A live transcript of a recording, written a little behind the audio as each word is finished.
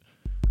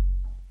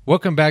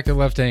Welcome back to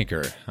Left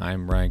Anchor.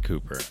 I'm Ryan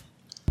Cooper.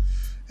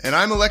 And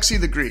I'm Alexei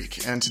the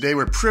Greek, and today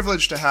we're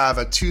privileged to have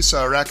Atossa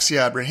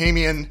Araxia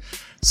Abrahamian,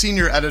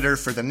 senior editor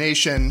for The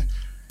Nation,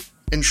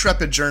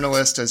 intrepid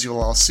journalist, as you'll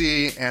all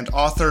see, and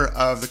author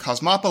of The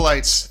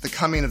Cosmopolites, The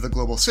Coming of the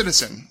Global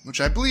Citizen,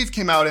 which I believe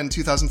came out in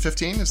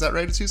 2015. Is that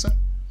right, Atossa?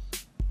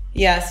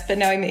 Yes, but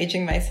now I'm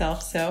aging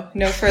myself, so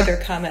no further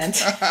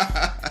comment.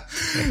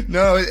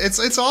 No,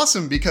 it's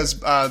awesome because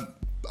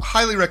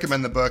highly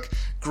recommend the book.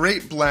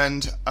 Great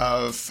blend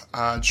of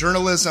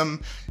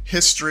journalism,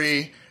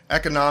 history,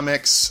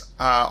 economics,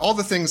 all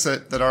the things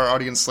that our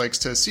audience likes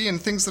to see, and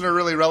things that are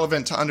really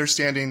relevant to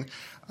understanding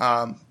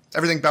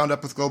everything bound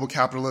up with global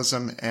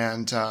capitalism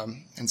and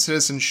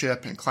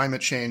citizenship and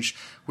climate change,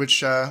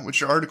 which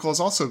your article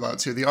is also about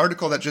too. The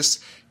article that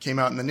just came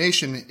out in The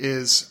Nation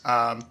is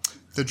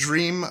 "The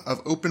Dream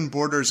of Open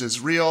Borders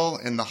is Real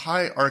in the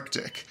High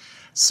Arctic."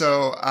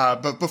 So,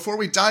 but before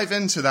we dive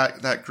into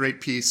that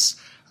great piece,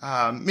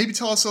 maybe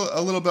tell us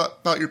a little bit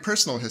about your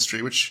personal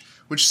history, which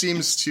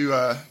seems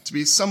to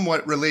be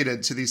somewhat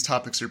related to these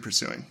topics you're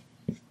pursuing.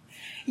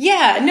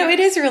 Yeah, no, it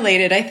is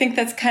related. I think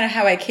that's kind of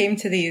how I came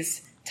to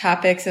these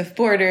topics of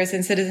borders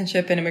and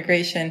citizenship and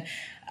immigration.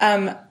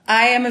 I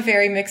am a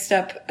very mixed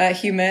up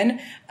human.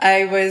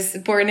 I was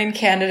born in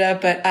Canada,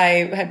 but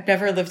I had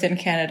never lived in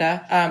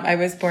Canada. I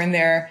was born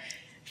there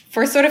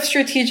for sort of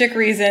strategic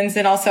reasons,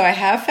 and also I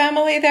have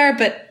family there.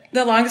 But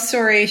the long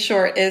story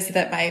short is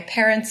that my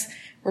parents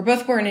were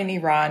both born in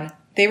Iran.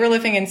 They were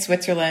living in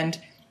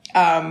Switzerland,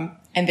 and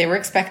they were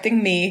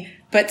expecting me,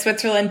 but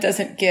Switzerland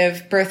doesn't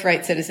give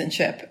birthright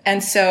citizenship.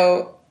 And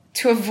so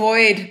to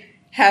avoid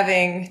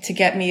having to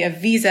get me a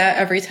visa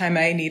every time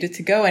I needed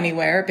to go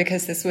anywhere,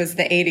 because this was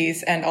the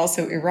 80s and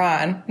also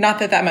Iran, not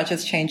that much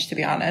has changed, to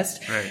be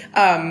honest.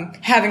 Right.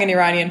 Having an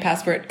Iranian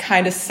passport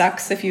kind of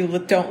sucks if you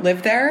don't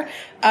live there.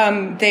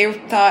 They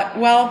thought,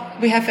 well,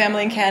 we have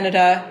family in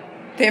Canada.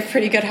 They have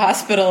pretty good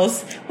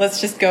hospitals.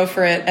 Let's just go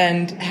for it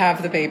and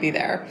have the baby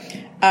there.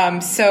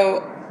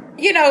 So,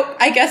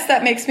 I guess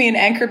that makes me an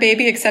anchor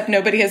baby, except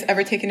nobody has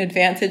ever taken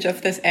advantage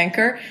of this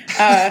anchor.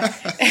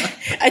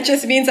 It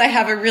just means I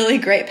have a really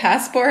great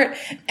passport.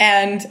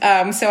 And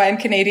so I'm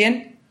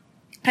Canadian.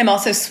 I'm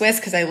also Swiss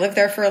because I lived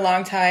there for a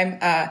long time,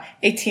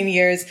 18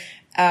 years.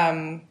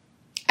 And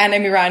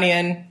I'm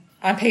Iranian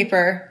on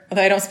paper,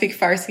 although I don't speak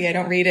Farsi. I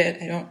don't read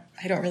it.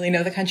 I don't really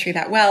know the country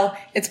that well.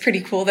 It's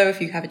pretty cool, though, if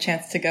you have a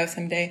chance to go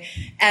someday.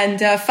 And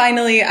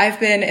finally, I've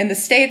been in the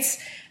States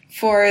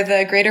for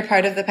the greater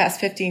part of the past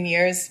 15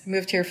 years,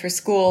 moved here for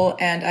school,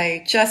 and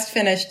I just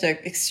finished an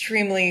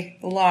extremely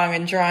long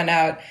and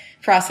drawn-out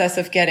process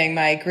of getting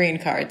my green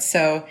card.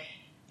 So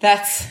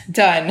that's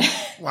done.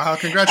 Wow,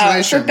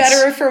 congratulations. For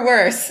better or for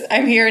worse,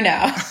 I'm here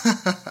now.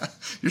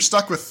 You're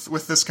stuck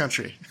with this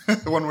country,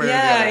 one way or the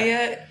other.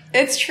 Yeah,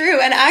 it's true.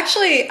 And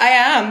actually, I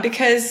am,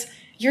 because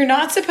you're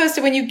not supposed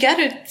to, when you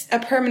get a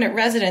permanent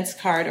residence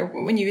card, or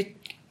when you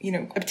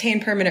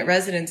obtain permanent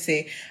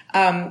residency,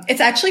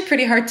 it's actually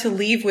pretty hard to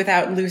leave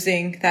without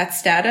losing that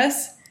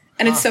status.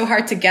 And it's so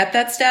hard to get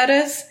that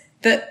status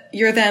that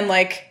you're then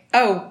like,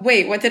 oh,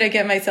 wait, what did I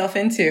get myself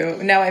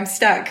into? Now I'm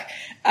stuck.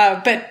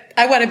 But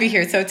I want to be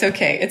here, so it's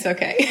okay. It's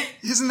okay.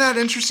 Isn't that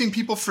interesting?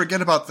 People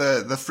forget about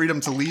the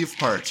freedom to leave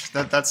part.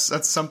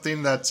 That's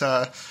something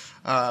that,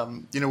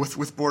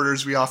 with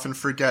borders, we often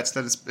forget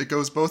that it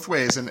goes both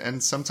ways.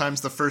 And sometimes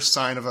the first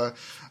sign of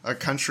a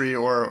country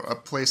or a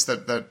place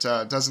that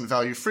doesn't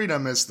value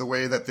freedom is the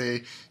way that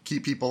they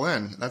keep people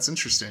in. That's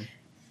interesting.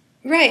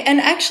 Right. And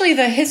actually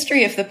the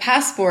history of the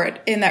passport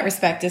in that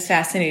respect is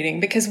fascinating,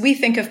 because we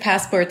think of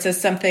passports as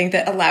something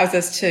that allows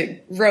us to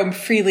roam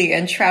freely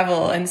and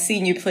travel and see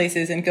new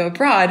places and go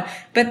abroad.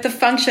 But the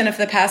function of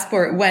the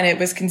passport when it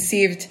was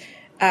conceived,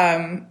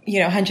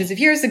 hundreds of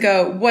years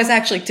ago was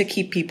actually to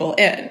keep people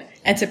in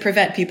and to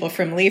prevent people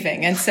from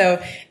leaving. And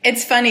so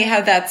it's funny how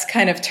that's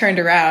kind of turned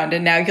around.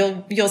 And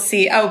now you'll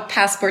see,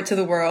 passport to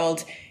the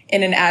world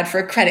in an ad for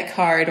a credit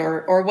card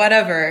or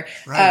whatever.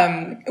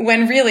 Right.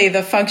 When really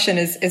the function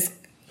is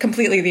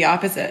completely the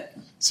opposite.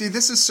 See,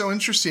 this is so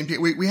interesting.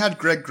 We had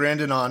Greg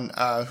Grandin on,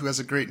 who has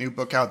a great new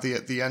book out,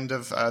 The End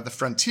of the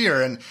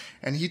Frontier,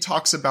 and he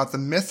talks about the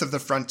myth of the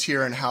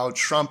frontier and how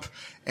Trump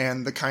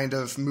and the kind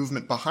of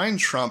movement behind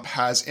Trump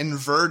has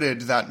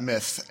inverted that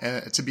myth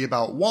to be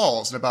about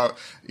walls and about,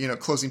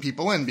 closing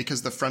people in,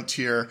 because the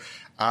frontier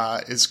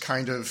is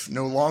kind of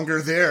no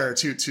longer there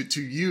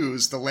to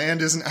use. The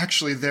land isn't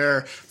actually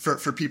there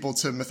for people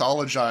to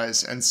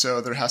mythologize. And so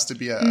there has to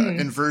be an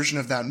inversion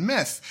of that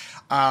myth.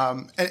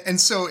 And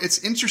so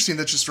it's interesting.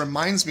 That just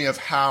reminds me of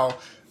how,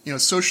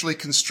 socially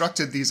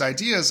constructed these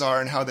ideas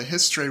are and how the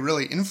history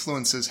really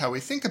influences how we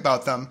think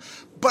about them,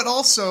 but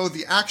also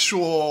the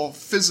actual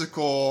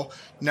physical,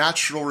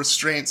 natural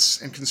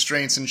restraints and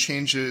constraints and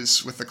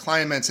changes with the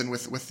climate and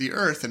with the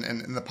earth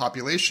and the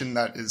population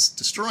that is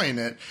destroying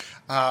it,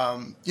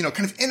 kind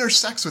of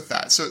intersects with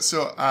that.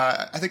 So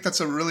I think that's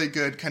a really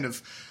good kind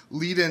of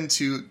lead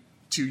into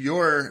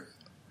your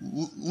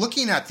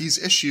looking at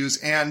these issues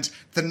and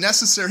the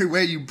necessary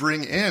way you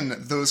bring in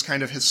those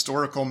kind of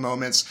historical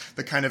moments,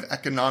 the kind of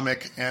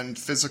economic and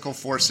physical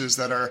forces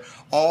that are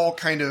all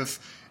kind of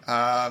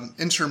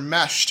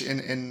intermeshed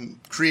in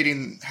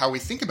creating how we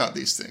think about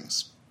these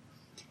things.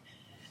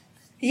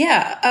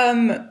 Yeah.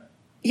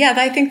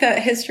 I think that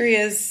history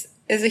is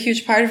a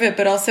huge part of it,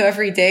 but also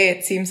every day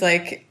it seems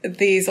like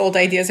these old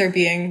ideas are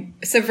being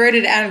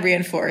subverted and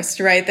reinforced,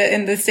 right? That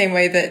in the same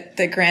way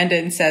that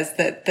Grandin says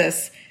that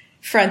this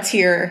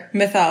frontier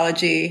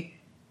mythology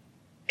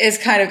is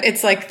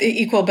it's like the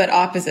equal but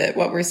opposite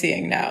what we're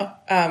seeing now.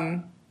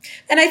 And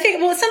I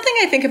think, something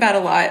I think about a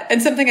lot,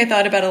 and something I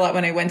thought about a lot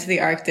when I went to the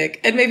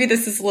Arctic, and maybe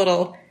this is a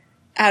little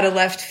out of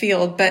left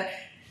field, but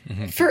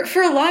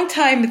for a long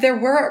time, there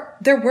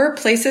were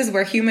places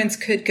where humans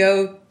could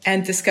go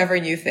and discover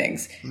new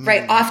things,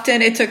 right?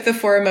 Often it took the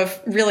form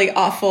of really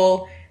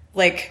awful,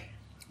 like,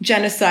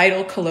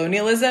 genocidal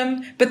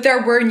colonialism, but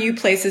there were new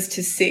places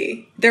to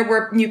see. There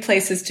were new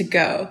places to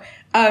go.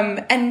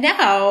 And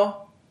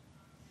now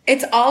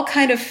it's all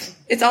kind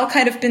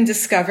of been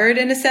discovered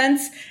in a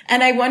sense.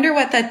 And I wonder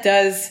what that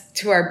does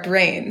to our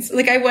brains.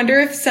 Like, I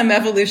wonder if some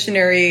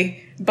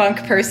evolutionary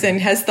bunk person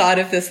has thought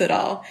of this at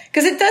all.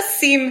 Cause it does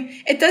seem,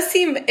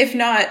 if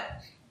not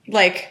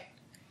like,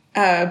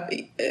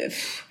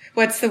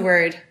 what's the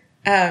word?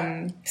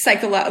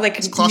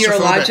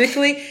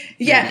 Neurologically.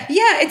 Yeah,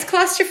 it's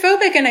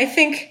claustrophobic. And I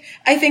think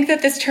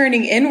that this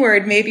turning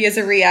inward maybe is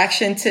a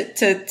reaction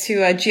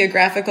to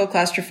geographical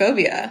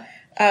claustrophobia.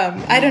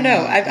 I don't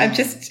know. I'm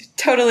just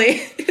totally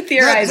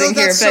theorizing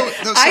here,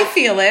 but I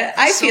feel it.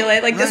 I feel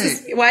it. Like, this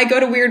is why I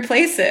go to weird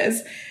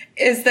places,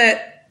 is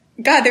that,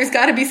 God, there's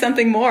got to be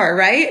something more,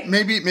 right?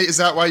 Maybe is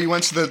that why you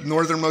went to the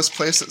northernmost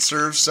place that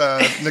serves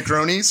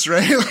Negronis,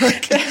 right?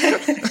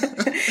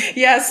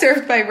 Yeah,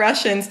 served by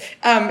Russians.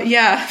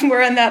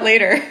 More on that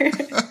later.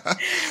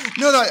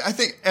 No, I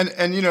think,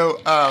 and you know,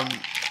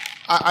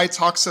 I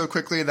talk so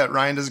quickly that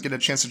Ryan doesn't get a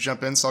chance to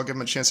jump in, so I'll give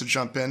him a chance to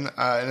jump in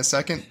a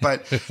second.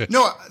 But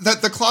no,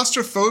 that the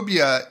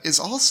claustrophobia is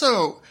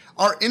also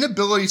our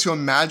inability to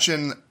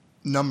imagine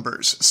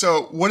numbers.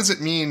 So what does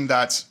it mean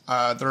that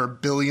there are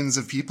billions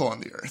of people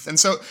on the earth? And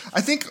so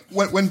I think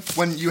when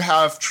you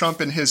have Trump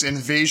and his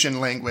invasion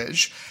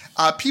language,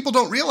 people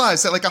don't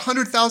realize that like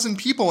 100,000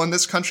 people in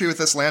this country with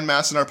this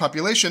landmass and our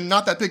population,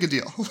 not that big a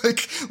deal,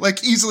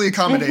 like easily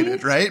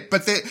accommodated, right?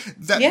 But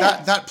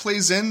that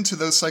plays into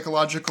those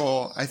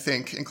psychological, I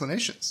think,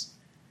 inclinations.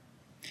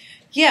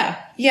 Yeah,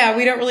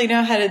 we don't really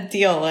know how to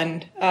deal.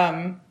 And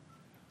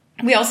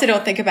we also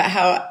don't think about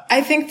how,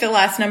 I think the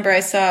last number I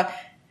saw,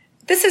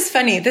 this is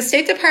funny. The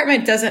State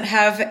Department doesn't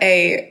have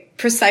a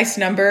precise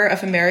number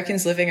of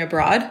Americans living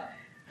abroad.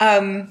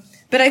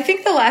 But I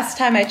think the last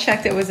time I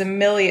checked, it was 1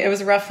 million. It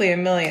was roughly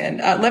 1 million.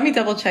 Let me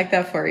double check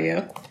that for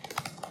you.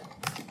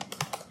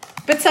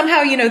 But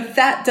somehow, you know,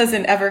 that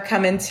doesn't ever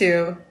come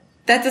into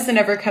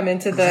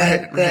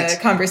the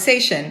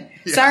conversation.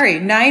 Yeah. Sorry,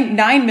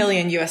 9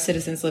 million U.S.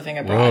 citizens living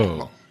abroad.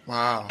 Whoa.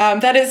 Wow.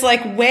 That is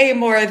like way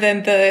more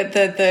than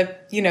the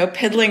you know,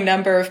 piddling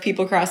number of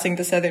people crossing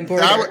the southern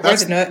border or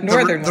the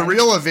northern one. The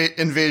real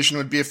invasion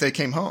would be if they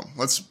came home.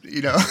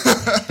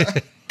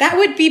 That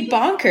would be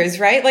bonkers,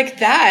 right? Like,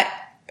 that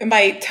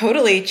might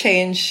totally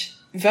change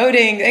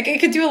voting. Like, it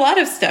could do a lot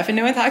of stuff, and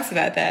no one talks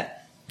about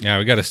that. Yeah,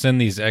 we got to send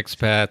these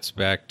expats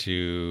back to,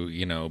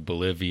 you know,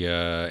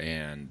 Bolivia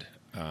and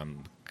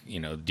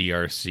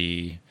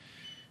DRC,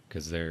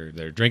 because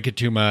they're drinking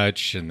too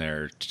much and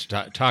they're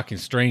talking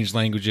strange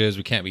languages.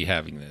 We can't be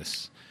having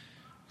this.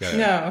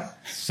 No.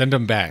 Send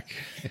them back.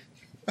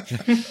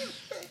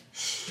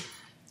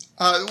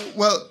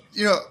 Well,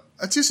 you know,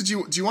 Atossa,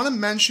 do you want to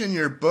mention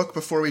your book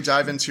before we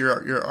dive into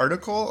your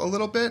article a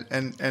little bit,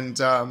 and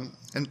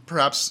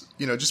perhaps,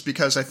 you know, just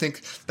because I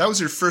think that was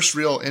your first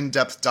real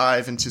in-depth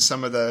dive into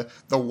some of the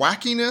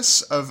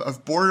wackiness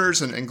of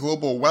borders and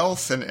global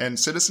wealth and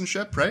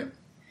citizenship, right?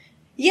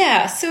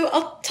 Yeah, so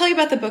I'll tell you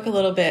about the book a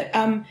little bit.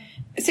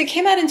 So it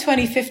came out in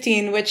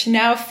 2015, which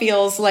now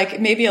feels like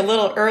maybe a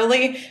little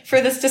early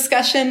for this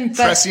discussion.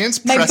 But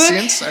prescience,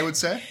 I would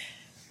say.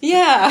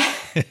 Yeah.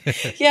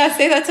 Yeah,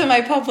 say that to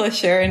my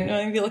publisher and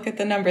maybe look at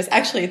the numbers.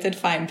 Actually, it did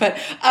fine. But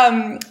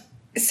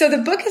so the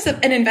book is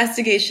an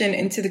investigation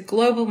into the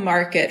global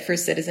market for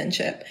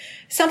citizenship.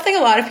 Something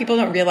a lot of people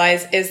don't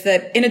realize is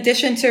that in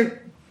addition to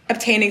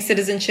obtaining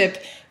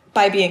citizenship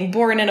by being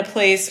born in a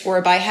place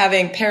or by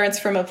having parents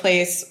from a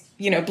place,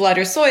 you know, blood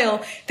or soil,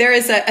 there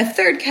is a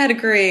third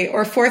category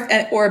or fourth,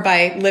 or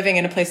by living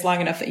in a place long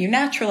enough that you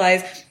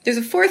naturalize. There's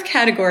a fourth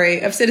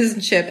category of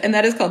citizenship, and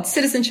that is called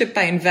citizenship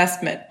by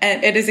investment.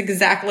 And it is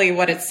exactly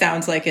what it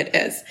sounds like it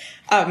is.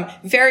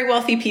 Very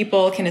wealthy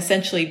people can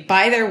essentially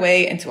buy their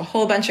way into a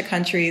whole bunch of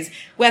countries,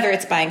 whether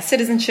it's buying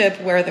citizenship,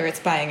 whether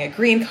it's buying a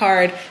green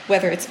card,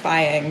 whether it's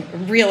buying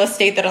real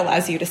estate that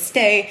allows you to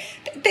stay.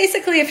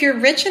 Basically, if you're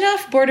rich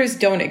enough, borders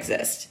don't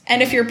exist.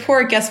 And if you're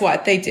poor, guess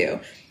what? They do.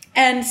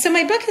 And so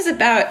my book is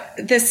about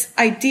this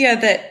idea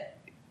that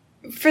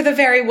for the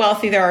very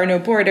wealthy, there are no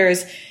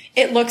borders.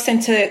 it looks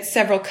into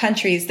several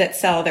countries that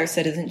sell their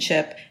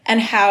citizenship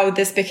and how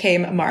this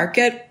became a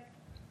market.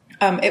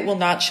 It will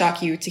not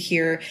shock you to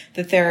hear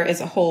that there is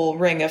a whole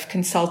ring of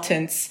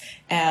consultants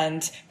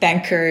and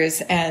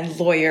bankers and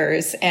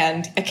lawyers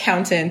and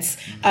accountants,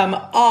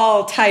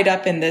 all tied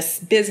up in this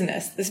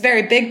business, this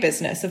very big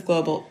business of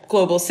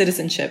global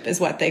citizenship is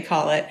what they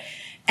call it.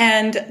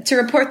 And to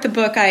report the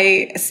book,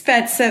 I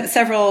spent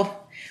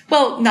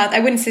I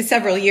wouldn't say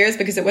several years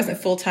because it wasn't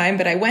full time,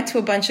 but I went to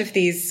a bunch of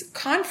these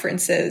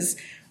conferences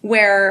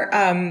where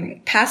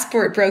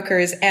passport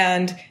brokers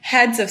and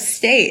heads of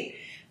state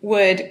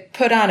would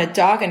put on a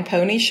dog and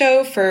pony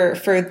show for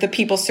the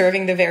people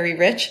serving the very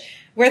rich,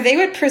 where they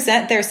would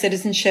present their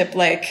citizenship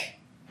like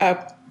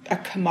a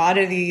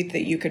commodity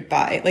that you could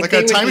buy. Like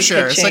a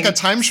timeshare. It's like a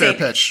timeshare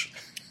pitch.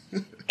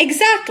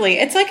 Exactly.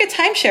 It's like a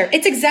timeshare.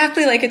 It's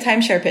exactly like a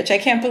timeshare pitch. I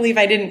can't believe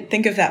I didn't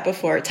think of that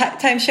before.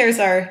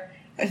 Timeshares are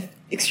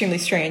extremely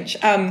strange.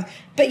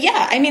 But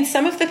yeah, I mean,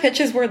 some of the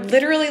pitches were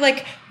literally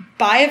like,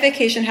 buy a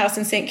vacation house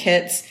in St.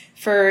 Kitts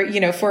for,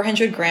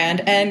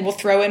 $400,000 and we'll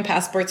throw in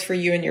passports for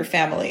you and your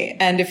family.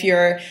 And if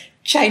you're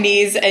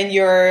Chinese and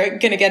you're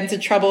going to get into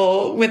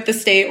trouble with the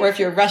state, or if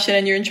you're Russian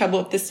and you're in trouble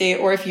with the state,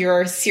 or if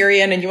you're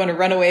Syrian and you want to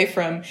run away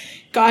from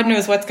God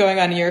knows what's going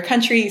on in your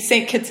country,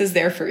 St. Kitts is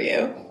there for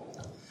you.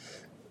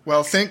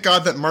 Well, thank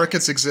God that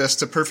markets exist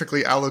to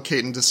perfectly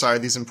allocate and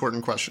decide these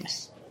important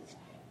questions.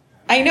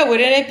 I know.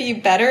 Wouldn't it be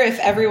better if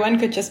everyone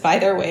could just buy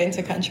their way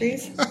into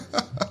countries?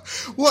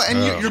 Well,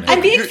 and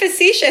I'm being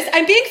facetious.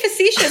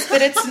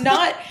 But it's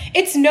not.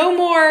 It's no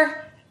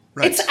more.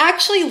 Right. It's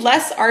actually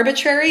less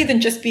arbitrary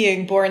than just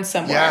being born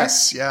somewhere.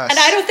 Yes. And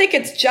I don't think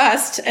it's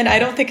just, and I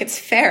don't think it's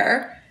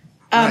fair,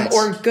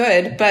 or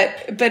good.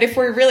 But if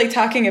we're really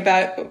talking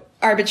about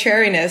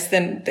arbitrariness,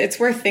 then it's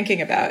worth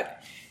thinking about.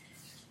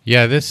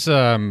 Yeah, this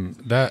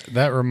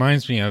that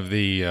reminds me of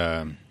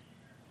the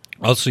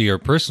also your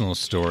personal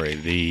story,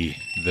 the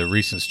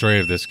recent story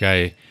of this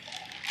guy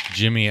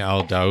Jimmy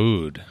Al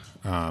Daoud.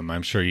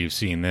 I'm sure you've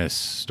seen this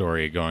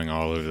story going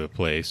all over the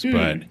place,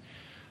 but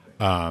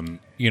to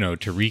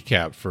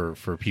recap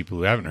for people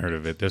who haven't heard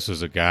of it, this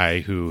was a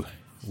guy who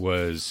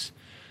was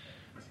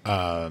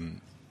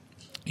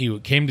he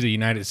came to the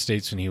United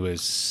States when he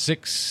was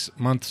 6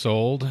 months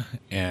old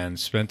and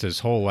spent his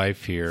whole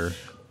life here,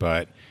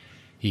 but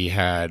he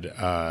had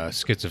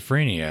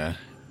schizophrenia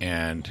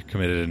and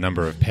committed a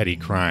number of petty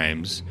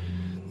crimes,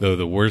 though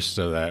the worst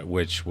of that,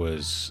 which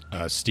was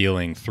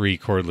stealing 3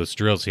 cordless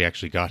drills, he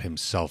actually got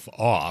himself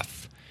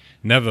off.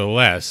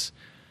 Nevertheless,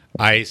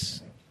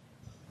 ICE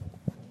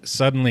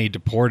suddenly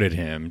deported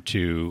him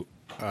to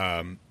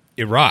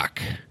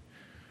Iraq,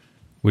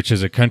 which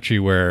is a country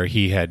where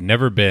he had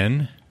never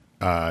been,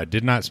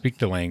 did not speak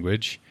the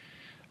language,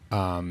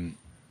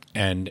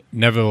 and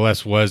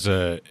nevertheless was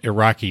a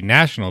Iraqi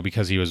national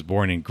because he was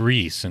born in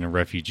Greece in a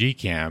refugee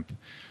camp,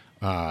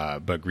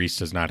 but Greece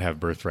does not have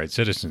birthright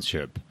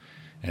citizenship.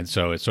 And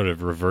so it sort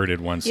of reverted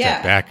one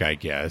step back, I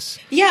guess.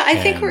 Yeah, I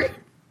think we're...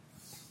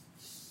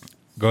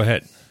 Go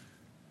ahead.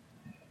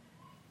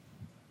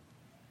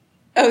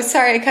 Oh,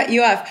 sorry, I cut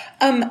you off.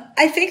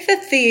 I think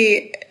that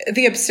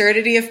the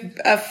absurdity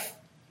of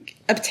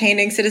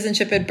obtaining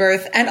citizenship at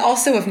birth and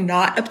also of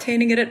not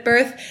obtaining it at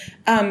birth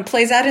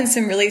plays out in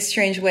some really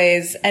strange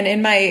ways. And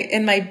in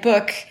my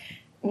book,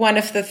 one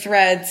of the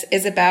threads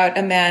is about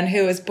a man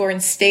who was born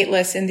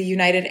stateless in the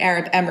United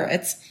Arab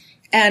Emirates.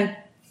 And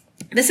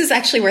this is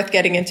actually worth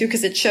getting into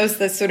because it shows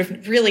the sort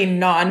of really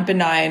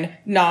non-benign,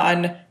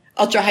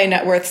 non-ultra high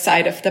net worth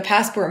side of the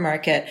passport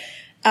market.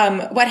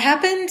 What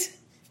happened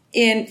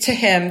to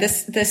him,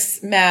 this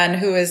man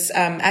who is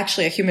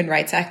actually a human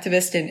rights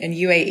activist in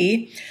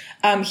UAE,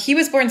 he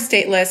was born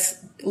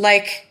stateless,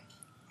 like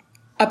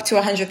up to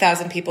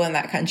 100,000 people in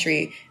that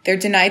country. They're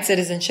denied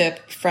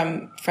citizenship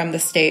from the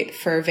state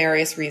for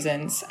various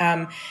reasons.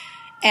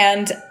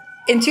 And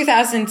in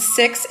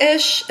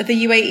 2006-ish,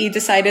 the UAE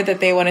decided that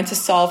they wanted to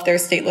solve their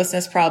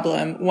statelessness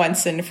problem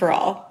once and for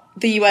all.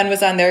 The UN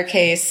was on their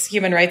case.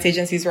 Human rights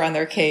agencies were on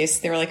their case.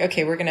 They were like,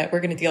 okay, we're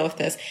gonna deal with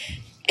this.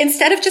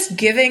 Instead of just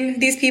giving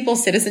these people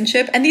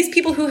citizenship, and these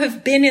people who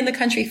have been in the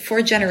country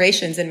for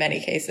generations in many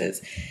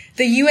cases,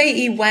 the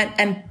UAE went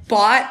and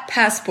bought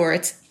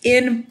passports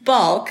in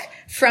bulk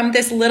from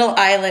this little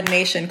island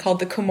nation called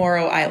the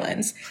Comoro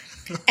Islands.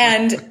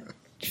 And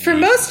for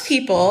most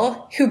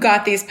people who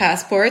got these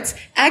passports,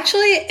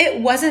 actually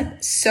it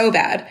wasn't so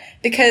bad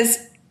because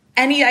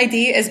any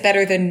ID is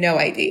better than no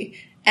ID.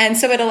 And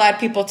so it allowed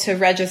people to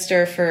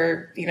register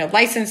for,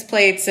 license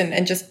plates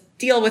and just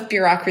deal with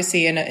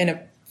bureaucracy in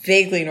a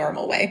vaguely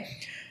normal way.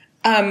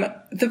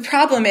 The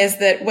problem is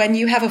that when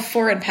you have a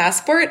foreign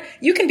passport,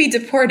 you can be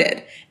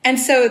deported. And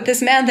so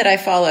this man that I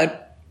followed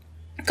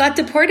got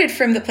deported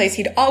from the place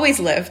he'd always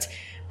lived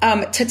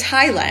to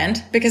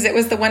Thailand because it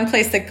was the one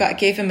place that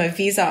gave him a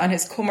visa on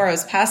his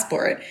Comoros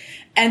passport.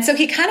 And so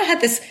he kind of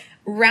had this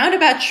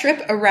roundabout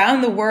trip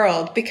around the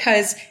world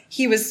because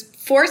he was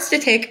forced to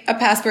take a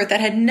passport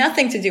that had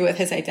nothing to do with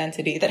his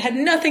identity, that had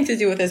nothing to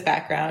do with his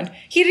background.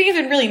 He didn't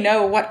even really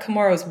know what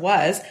Comoros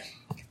was.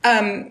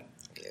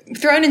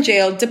 thrown in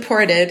jail,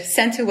 deported,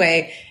 sent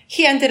away.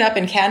 He ended up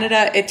in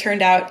Canada. It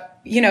turned out,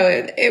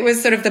 it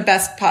was sort of the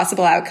best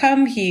possible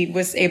outcome. He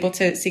was able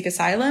to seek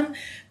asylum.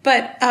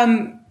 But,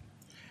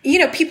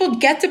 people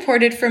get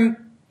deported from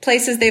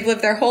places they've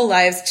lived their whole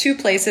lives to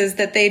places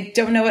that they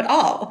don't know at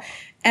all.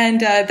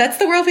 And that's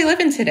the world we live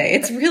in today.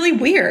 It's really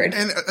weird.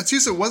 And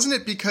Atossa, wasn't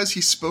it because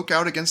he spoke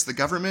out against the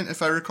government,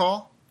 if I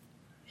recall?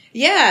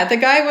 Yeah, the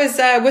guy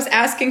was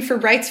asking for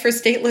rights for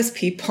stateless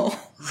people.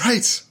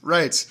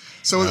 Right.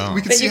 So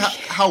we can see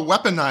how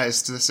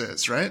weaponized this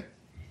is, right?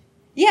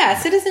 Yeah,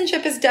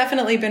 citizenship has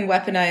definitely been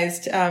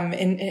weaponized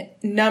in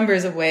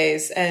numbers of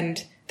ways,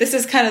 and this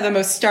is kind of the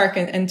most stark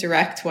and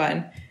direct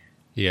one.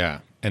 Yeah,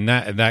 and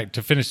that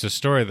to finish the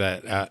story,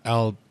 that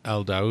Al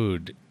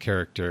Daoud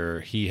character,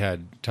 he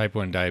had type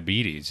 1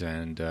 diabetes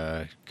and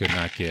could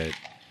not get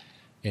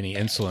any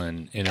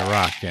insulin in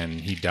Iraq,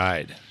 and he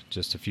died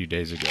just a few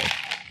days ago.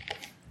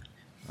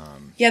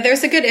 Yeah,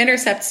 there's a good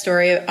Intercept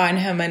story on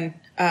him and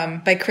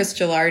by Chris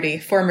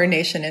Gilardi, former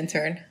Nation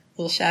intern.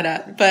 Little shout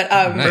out. But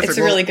it's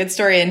a really good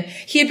story. And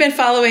he had been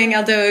following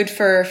Al Daoud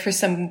for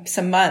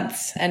some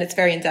months, and it's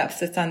very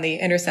in-depth. It's on the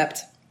Intercept.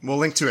 We'll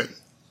link to it.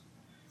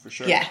 For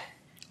sure. Yeah.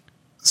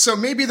 So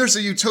maybe there's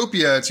a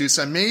utopia,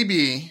 Atossa.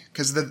 Maybe,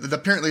 because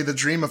apparently the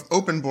dream of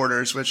open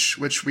borders,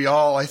 which we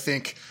all, I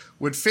think,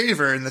 would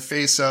favor in the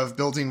face of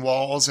building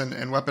walls and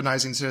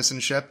weaponizing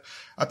citizenship.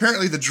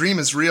 Apparently the dream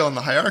is real in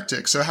the high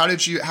Arctic. So how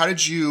did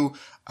you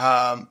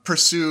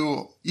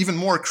pursue even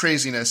more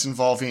craziness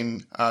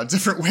involving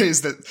different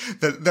ways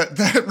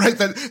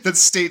that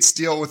states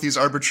deal with these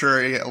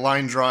arbitrary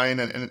line drawing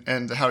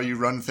and how you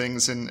run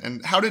things,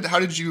 and how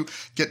did you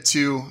get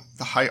to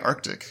the high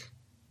Arctic?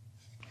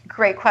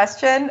 Great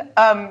question.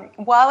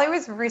 While I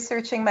was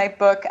researching my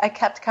book, I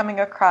kept coming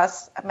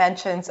across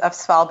mentions of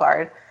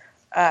Svalbard.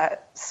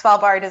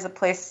 Svalbard is a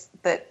place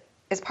that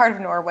is part of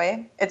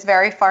Norway. It's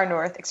very far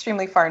north,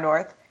 extremely far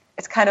north.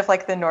 It's kind of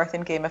like the North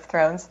in Game of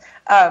Thrones.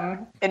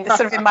 In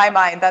my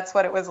mind, that's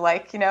what it was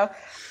like,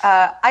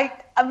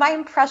 my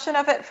impression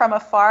of it from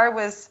afar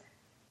was,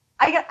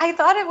 I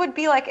thought it would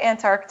be like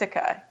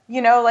Antarctica,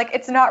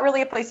 it's not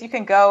really a place you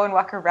can go and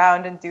walk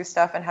around and do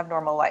stuff and have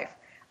normal life.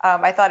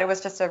 I thought it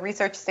was just a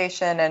research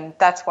station, and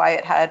that's why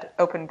it had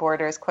open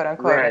borders, quote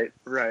unquote.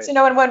 Right.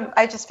 So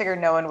I just figured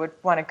no one would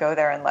want to go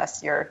there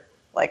unless you're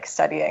like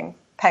studying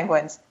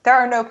penguins. There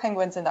are no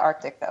penguins in the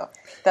Arctic, though.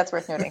 That's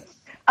worth noting.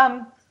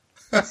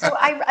 So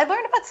I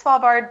learned about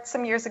Svalbard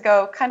some years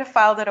ago, kind of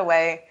filed it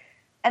away.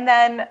 And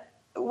then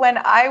when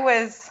I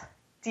was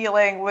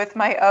dealing with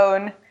my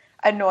own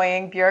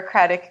annoying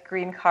bureaucratic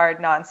green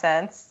card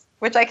nonsense,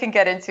 which I can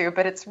get into,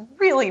 but it's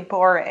really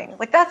boring.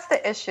 Like, that's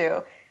the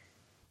issue.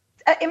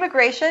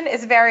 Immigration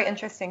is very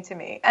interesting to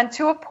me. And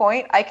to a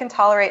point, I can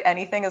tolerate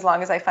anything as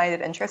long as I find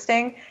it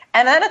interesting.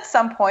 And then at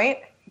some point,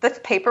 the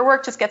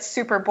paperwork just gets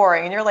super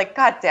boring. And you're like,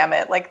 God damn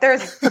it. Like,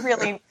 this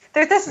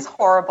is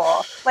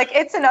horrible. Like,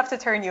 it's enough to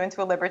turn you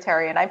into a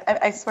libertarian.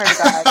 I swear to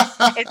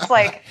God. It's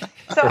like,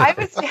 so I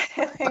was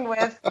dealing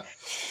with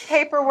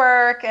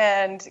paperwork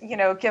and,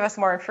 give us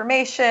more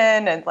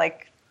information and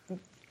like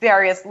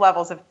various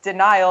levels of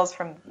denials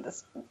from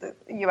the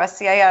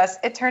USCIS.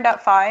 It turned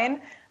out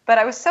fine. But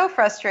I was so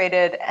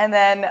frustrated, and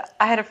then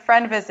I had a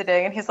friend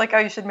visiting, and he's like, oh,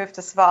 you should move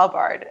to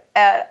Svalbard.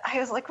 And I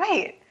was like,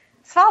 wait,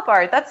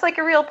 Svalbard, that's like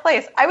a real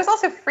place. I was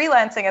also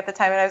freelancing at the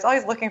time, and I was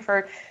always looking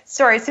for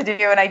stories to do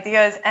and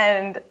ideas,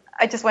 and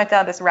I just went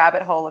down this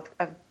rabbit hole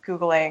of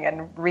Googling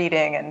and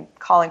reading and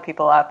calling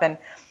people up. And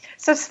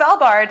so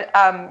Svalbard,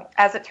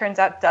 as it turns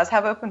out, does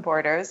have open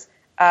borders.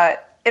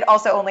 It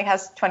also only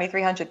has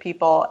 2,300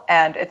 people,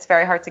 and it's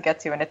very hard to get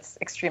to, and it's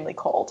extremely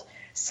cold.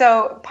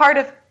 So part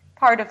of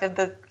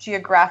the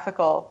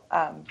geographical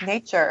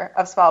nature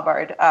of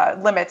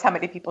Svalbard limits how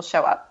many people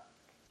show up.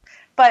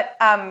 But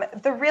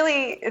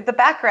the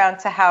background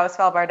to how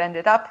Svalbard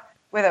ended up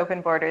with open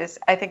borders,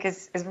 I think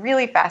is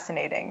really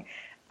fascinating.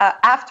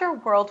 After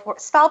World War,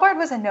 Svalbard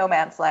was a no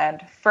man's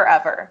land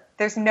forever.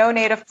 There's no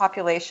native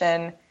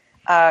population.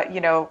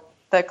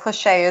 The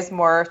cliche is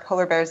more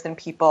polar bears than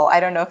people. I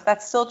don't know if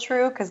that's still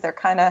true because they're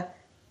kind of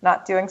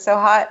not doing so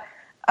hot.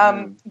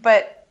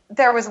 But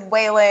there was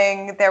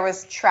whaling, there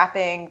was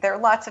trapping,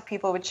 lots of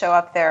people would show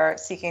up there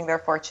seeking their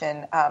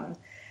fortune.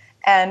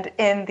 And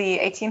in the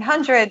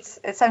 1800s,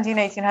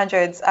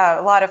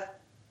 a lot of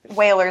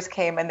whalers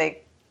came and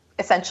they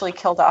essentially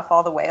killed off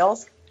all the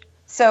whales.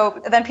 So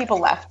then people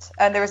left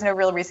and there was no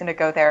real reason to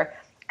go there.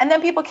 And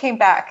then people came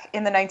back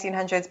in the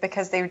 1900s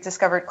because they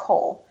discovered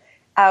coal.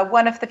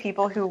 One of the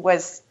people who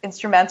was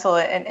instrumental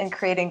in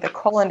creating the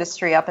coal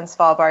industry up in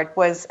Svalbard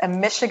was a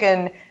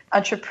Michigan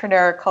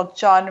entrepreneur called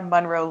John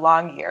Munro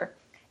Longyear.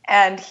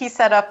 And he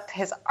set up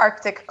his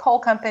Arctic coal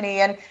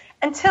company. And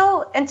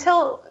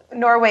until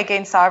Norway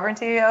gained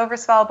sovereignty over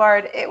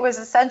Svalbard, it was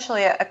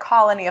essentially a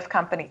colony of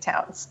company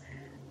towns.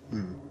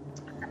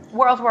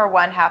 World War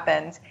I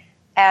happened.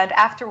 And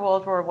after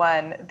World War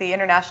I, the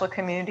international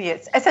community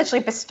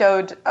essentially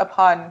bestowed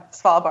upon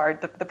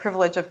Svalbard the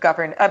privilege of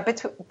govern.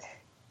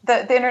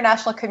 The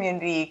international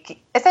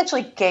community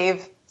essentially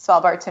gave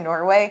Svalbard to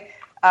Norway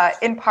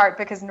in part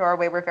because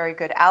Norway were very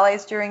good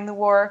allies during the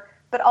war,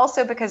 but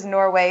also because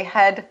Norway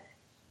had,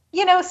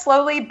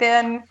 slowly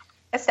been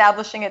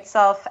establishing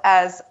itself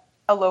as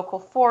a local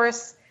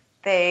force.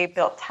 They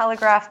built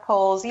telegraph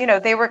poles.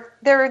 They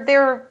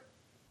were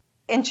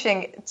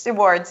inching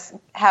towards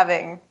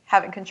having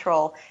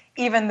control,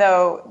 even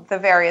though the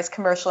various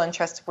commercial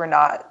interests were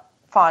not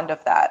fond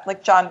of that.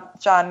 Like John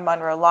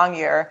Munro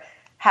Longyear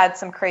had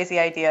some crazy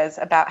ideas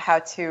about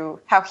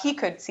how he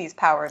could seize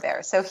power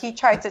there. So he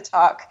tried to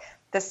talk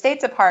the State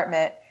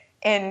Department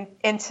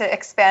into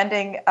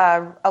expanding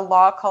a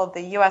law called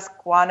the U.S.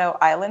 Guano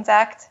Islands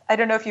Act. I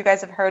don't know if you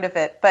guys have heard of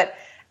it, but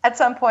at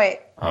some point,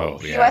 the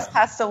U.S.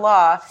 passed a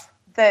law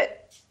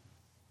that,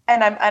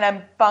 and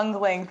I'm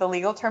bungling the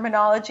legal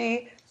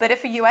terminology, but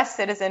if a U.S.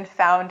 citizen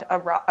found a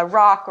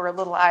rock or a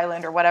little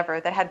island or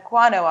whatever that had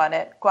guano on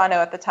it, guano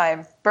at the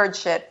time, bird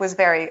shit, was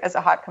as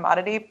a hot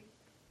commodity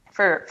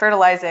for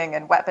fertilizing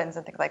and weapons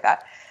and things like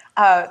that.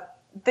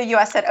 The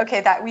U.S. said, okay,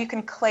 that you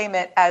can claim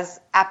it as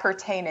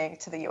appertaining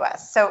to the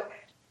U.S. So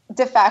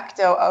de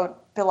facto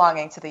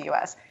belonging to the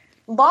U.S.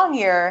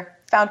 Longyear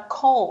found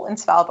coal in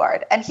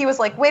Svalbard, and he was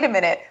like, wait a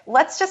minute,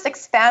 let's just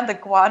expand the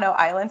Guano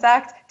Islands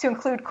Act to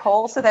include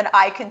coal so then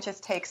I can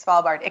just take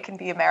Svalbard. It can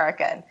be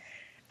American.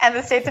 And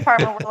the State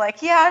Department were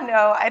like, yeah,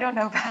 no, I don't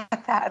know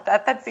about that.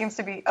 That seems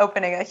to be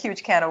opening a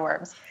huge can of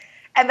worms.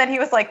 And then he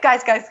was like,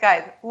 guys,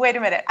 wait a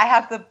minute. I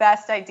have the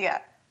best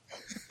idea.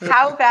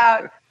 How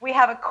about we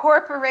have a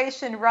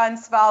corporation run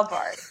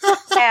Svalbard,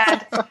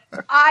 and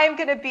I'm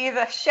going to be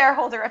the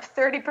shareholder of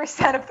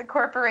 30% of the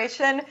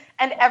corporation,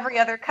 and every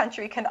other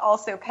country can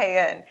also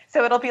pay in.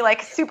 So it'll be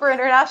like super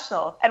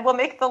international, and we'll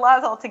make the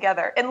laws all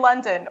together in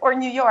London or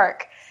New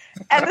York.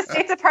 And the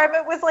State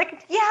Department was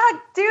like, yeah,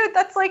 dude,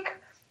 that's like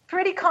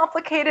pretty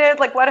complicated.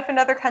 Like, what if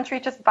another country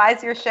just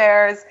buys your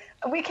shares?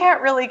 We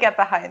can't really get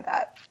behind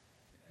that.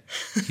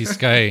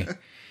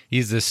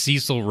 He's the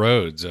Cecil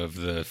Rhodes of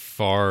the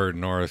far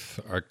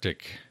North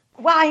Arctic.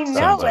 Well, I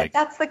know. Like.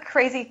 That's the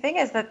crazy thing,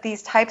 is that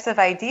these types of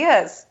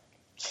ideas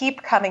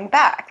keep coming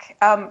back.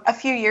 A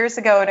few years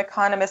ago, an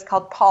economist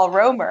called Paul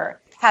Romer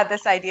had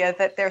this idea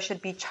that there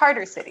should be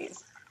charter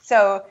cities.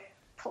 So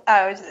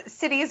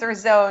cities or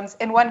zones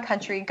in one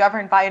country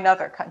governed by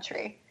another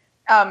country.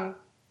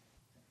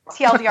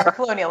 TLDR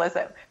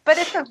colonialism. But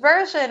it's a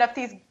version of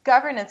these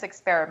governance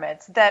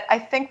experiments that I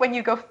think when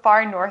you go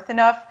far north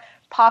enough,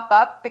 pop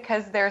up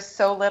because there's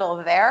so little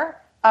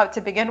there to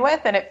begin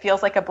with, and it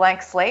feels like a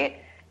blank slate.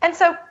 And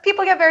so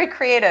people get very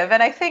creative.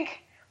 And I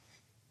think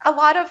a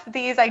lot of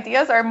these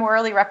ideas are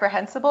morally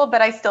reprehensible,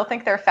 but I still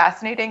think they're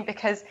fascinating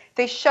because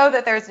they show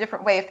that there's a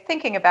different way of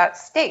thinking about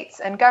states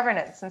and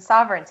governance and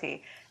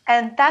sovereignty.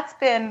 And that's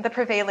been the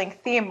prevailing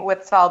theme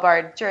with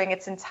Svalbard during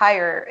its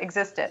entire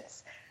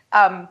existence.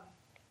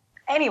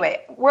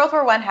 Anyway, World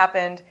War I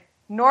happened,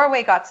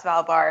 Norway got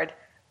Svalbard,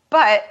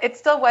 but it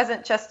still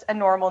wasn't just a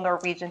normal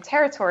Norwegian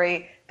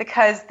territory,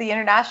 because the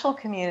international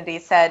community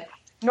said,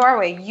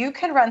 Norway, you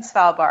can run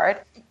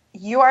Svalbard,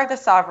 you are the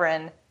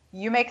sovereign,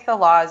 you make the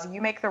laws,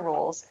 you make the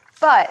rules,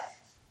 but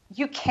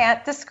you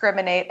can't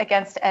discriminate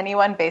against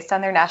anyone based on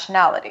their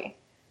nationality.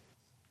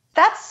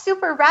 That's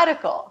super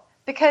radical,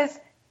 because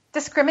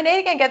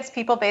discriminating against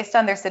people based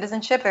on their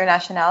citizenship, their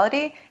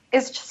nationality,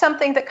 is just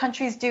something that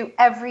countries do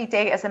every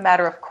day as a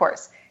matter of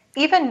course.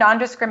 Even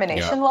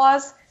non-discrimination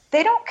laws,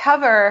 they don't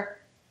cover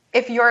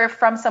if you're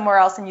from somewhere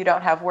else and you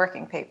don't have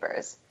working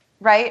papers,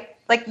 right?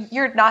 Like,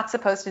 you're not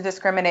supposed to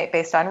discriminate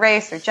based on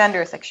race or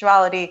gender,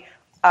 sexuality,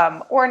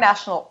 or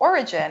national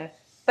origin.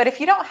 But if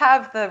you don't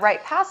have the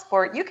right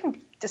passport, you can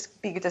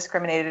just be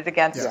discriminated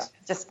against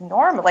just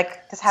normal.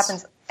 Like, this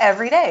happens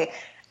every day.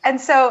 And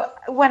so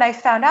when I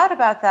found out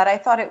about that, I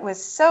thought it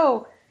was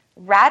so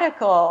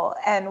radical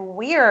and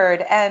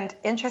weird and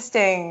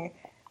interesting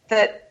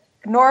that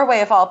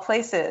Norway, of all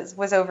places,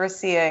 was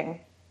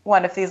overseeing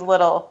one of these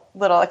little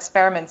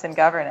experiments in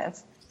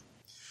governance.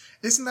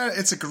 Isn't that,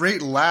 it's a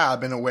great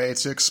lab in a way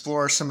to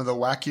explore some of the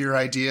wackier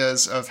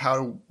ideas of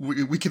how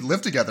we could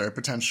live together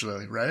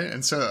potentially, right?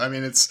 And so, I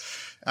mean, it's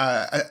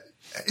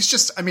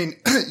just, I mean,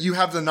 you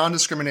have the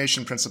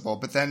non-discrimination principle,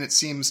 but then it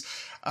seems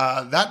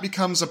that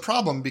becomes a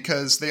problem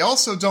because they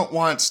also don't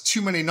want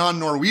too many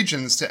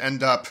non-Norwegians to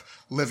end up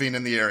living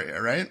in the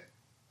area, right?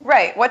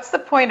 Right. What's the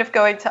point of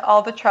going to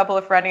all the trouble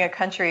of running a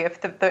country if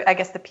I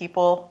guess the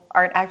people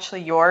aren't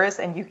actually yours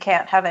and you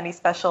can't have any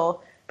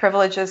special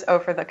privileges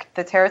over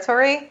the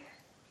territory?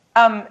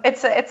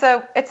 It's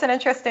an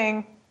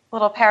interesting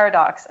little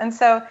paradox. And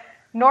so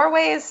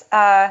Norway's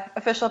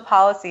official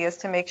policy is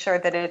to make sure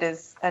that it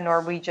is a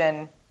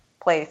Norwegian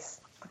place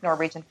with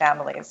Norwegian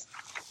families.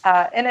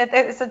 And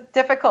it's a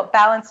difficult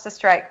balance to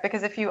strike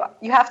because if you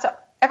have to,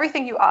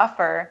 everything you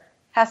offer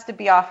has to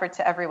be offered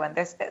to everyone.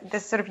 There's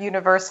this sort of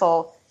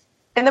universal,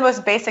 in the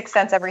most basic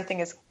sense,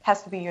 everything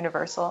has to be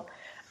universal.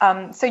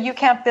 So you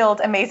can't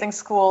build amazing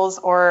schools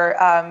or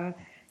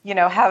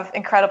have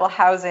incredible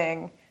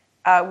housing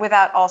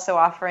without also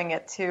offering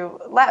it to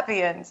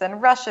Latvians and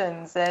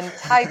Russians and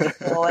Thai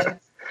people, and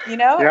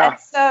and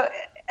so,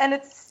 and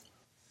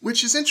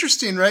Which is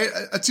interesting, right?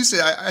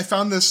 Atossa, I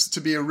found this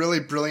to be a really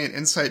brilliant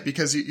insight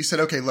because you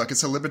said, okay, look,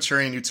 it's a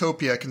libertarian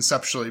utopia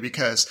conceptually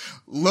because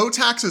low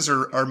taxes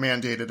are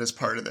mandated as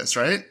part of this,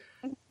 right?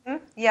 Mm-hmm.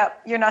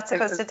 Yep. You're not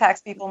supposed to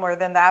tax people more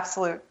than the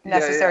absolute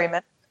necessary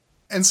minimum.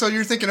 And so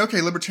you're thinking, okay,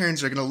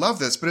 libertarians are going to love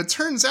this, but it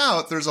turns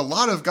out there's a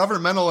lot of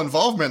governmental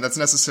involvement that's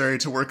necessary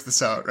to work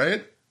this out,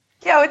 right?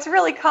 Yeah, it's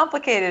really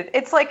complicated.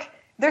 It's like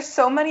there's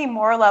so many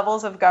more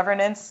levels of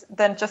governance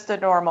than just a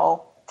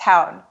normal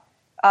town.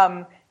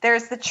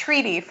 There's the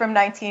treaty from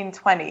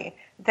 1920.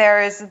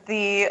 There's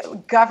the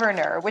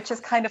governor, which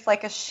is kind of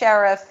like a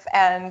sheriff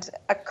and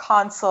a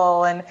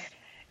consul. And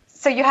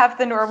so you have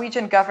the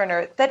Norwegian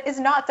governor that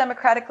is not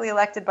democratically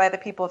elected by the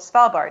people of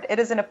Svalbard. It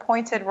is an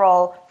appointed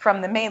role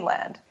from the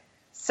mainland.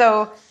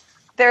 So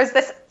there's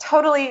this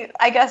totally,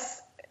 I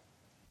guess,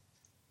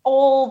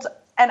 old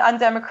and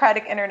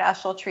undemocratic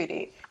international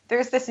treaty.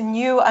 There's this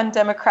new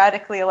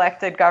undemocratically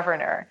elected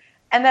governor.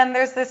 And then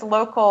there's this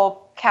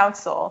local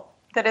council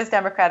that is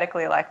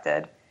democratically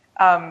elected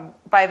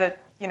by the,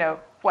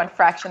 one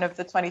fraction of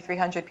the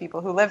 2,300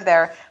 people who live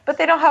there. But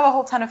they don't have a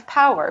whole ton of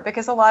power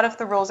because a lot of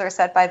the rules are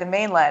set by the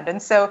mainland.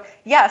 And so,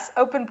 yes,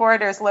 open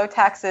borders, low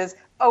taxes.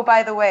 Oh,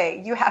 by the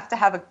way, you have to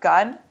have a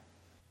gun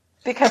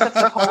because of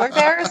the polar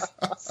bears.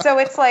 So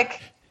it's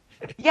like,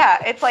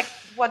 it's like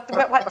what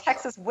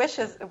Texas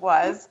wishes it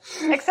was,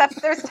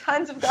 except there's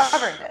tons of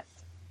government.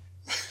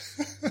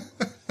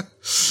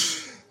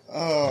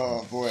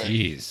 Oh, boy.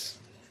 Jeez.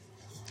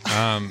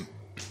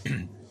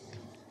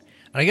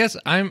 I guess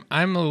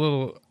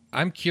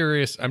I'm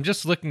curious. I'm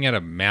just looking at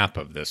a map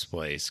of this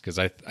place because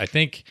I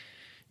think,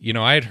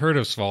 I had heard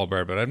of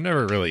Svalbard, but I've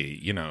never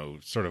really,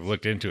 sort of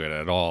looked into it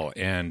at all.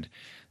 And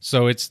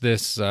so it's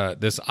this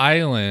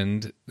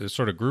island, this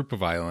sort of group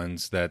of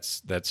islands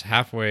that's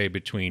halfway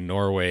between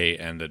Norway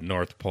and the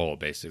North Pole,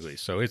 basically.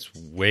 So it's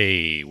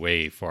way,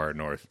 way far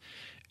north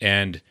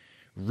and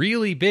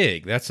really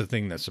big. That's the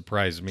thing that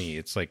surprised me.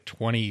 It's like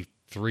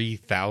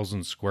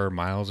 23,000 square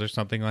miles or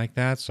something like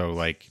that. So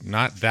like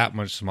not that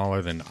much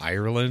smaller than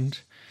Ireland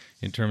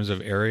in terms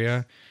of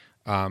area.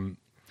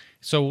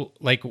 So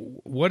like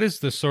what is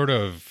the sort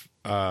of,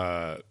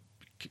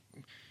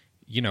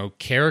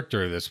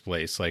 character of this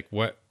place? Like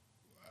what,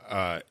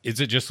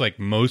 is it just like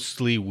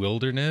mostly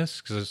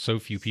wilderness because so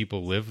few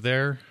people live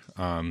there?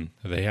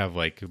 They have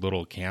like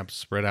little camps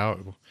spread out.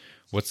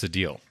 What's the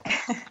deal?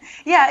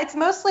 Yeah, it's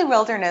mostly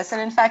wilderness,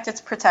 and in fact, it's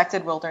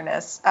protected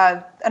wilderness.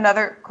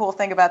 Another cool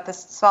thing about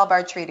this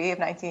Svalbard Treaty of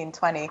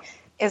 1920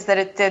 is that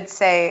it did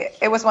say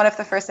it was one of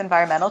the first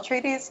environmental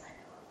treaties,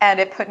 and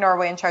it put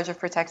Norway in charge of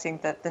protecting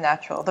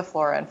the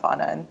flora and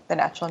fauna and the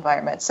natural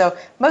environment. So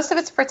most of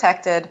it's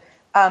protected.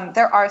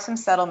 There are some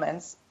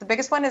settlements. The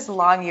biggest one is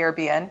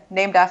Longyearbyen,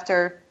 named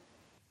after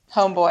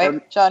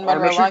homeboy John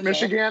Monroe Longyear.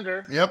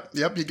 Michigander.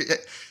 Yep.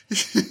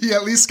 He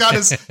at least got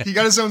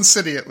his own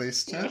city at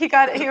least. Yeah? He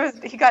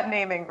got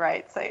naming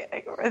rights.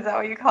 Is that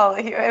what you call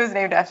it? It was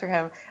named after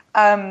him.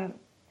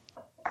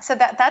 So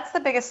that's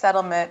the biggest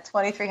settlement.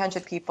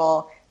 2,300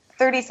 people,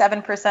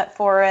 37%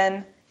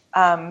 foreign.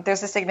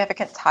 There's a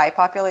significant Thai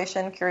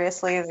population.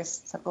 Curiously,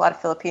 there's a lot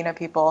of Filipino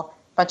people,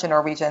 a bunch of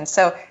Norwegians.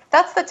 So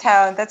that's the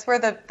town. That's where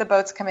the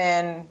boats come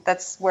in.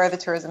 That's where the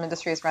tourism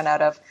industry is run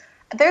out of.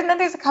 Then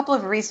there's a couple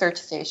of research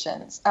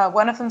stations.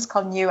 One of them is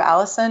called New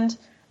Alesund.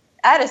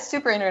 That is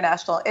super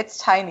international. It's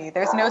tiny.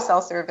 There's no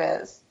cell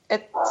service.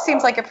 It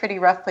seems like a pretty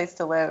rough place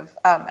to live.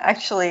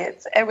 Actually,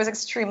 it was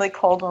extremely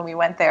cold when we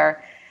went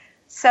there.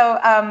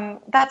 So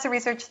that's a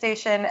research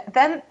station.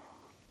 Then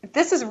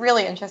this is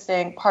really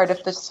interesting part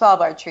of the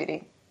Svalbard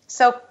Treaty.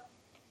 So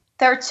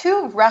there are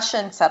 2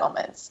 Russian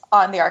settlements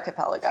on the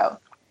archipelago.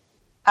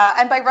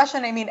 And by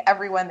Russian, I mean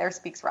everyone there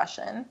speaks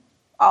Russian,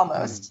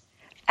 almost.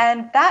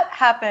 And that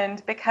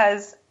happened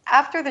because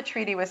after the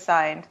treaty was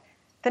signed,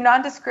 the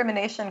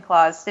non-discrimination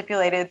clause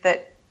stipulated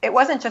that it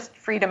wasn't just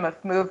freedom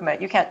of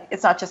movement.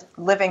 It's not just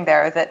living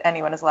there that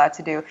anyone is allowed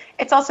to do.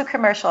 It's also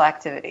commercial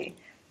activity.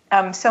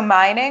 So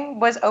mining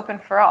was open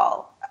for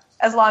all,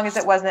 as long as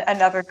it wasn't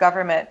another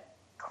government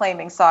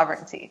claiming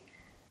sovereignty.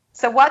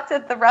 So what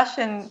did the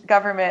Russian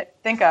government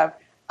think of?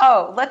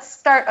 Oh, let's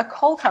start a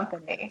coal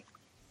company.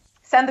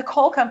 Send the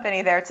coal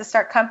company there to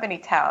start company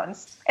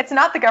towns. It's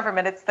not the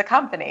government, it's the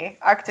company,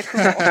 Arctic Cool.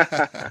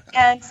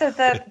 And so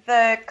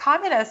the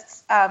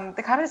communist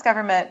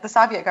government, the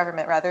Soviet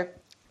government rather,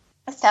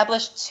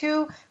 established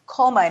 2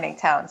 coal mining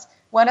towns.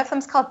 One of them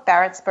is called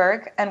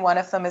Barentsburg, and one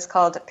of them is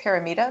called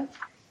Pyramida.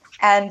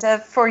 And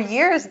for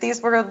years,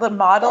 these were the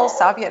model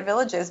Soviet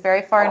villages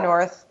very far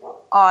north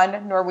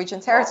on Norwegian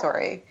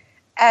territory.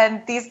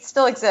 And these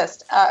still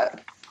exist.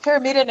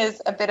 Pyramida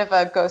is a bit of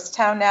a ghost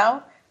town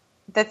now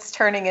that's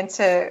turning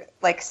into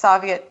like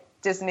Soviet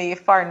Disney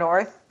far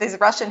north. These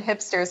Russian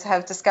hipsters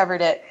have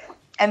discovered it.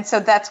 And so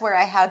that's where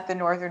I had the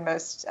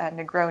northernmost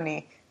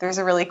Negroni. There's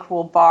a really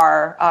cool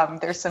bar.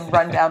 There's some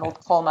rundown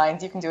old coal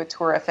mines. You can do a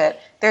tour of it.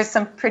 There's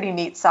some pretty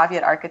neat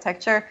Soviet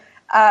architecture.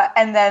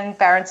 And then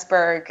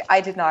Barentsburg,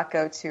 I did not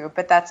go to,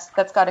 but that's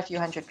got a few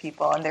hundred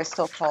people, and they're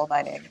still coal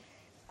mining.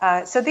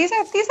 So these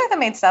are the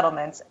main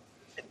settlements.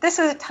 this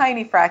is a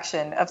tiny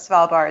fraction of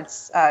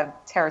Svalbard's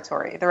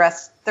territory. The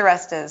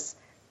rest is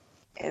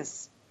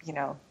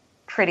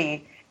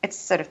pretty. It's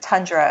sort of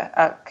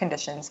tundra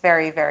conditions,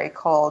 very, very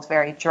cold,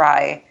 very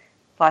dry,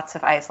 lots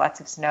of ice, lots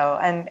of snow,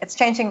 and it's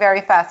changing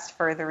very fast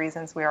for the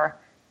reasons we are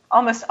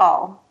almost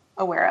all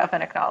aware of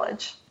and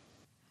acknowledge.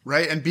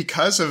 Right, and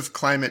because of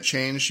climate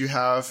change, you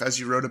have,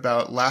 as you wrote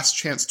about, last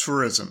chance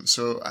tourism.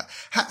 So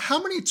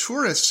how many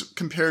tourists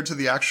compared to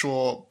the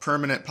actual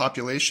permanent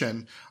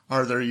population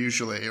are there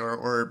usually?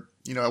 Or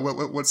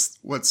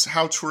what's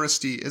how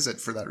touristy is it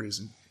for that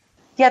reason?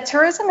 Yeah,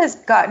 tourism has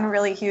gotten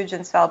really huge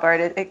in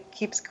Svalbard. It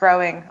keeps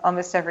growing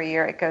almost every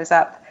year. It goes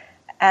up.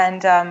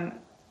 And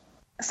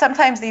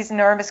sometimes these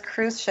enormous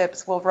cruise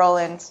ships will roll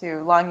into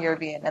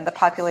Longyearbyen and the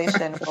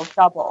population will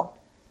double.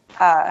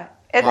 Wow.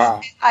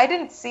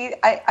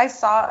 I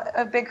saw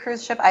a big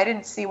cruise ship. I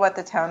didn't see what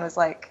the town was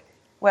like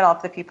when all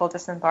of the people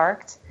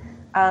disembarked.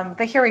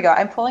 But here we go.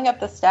 I'm pulling up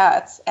the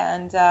stats,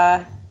 and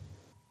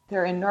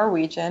they're in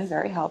Norwegian,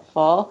 very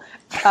helpful.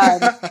 When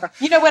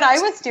I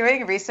was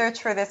doing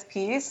research for this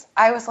piece,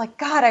 I was like,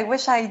 God, I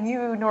wish I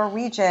knew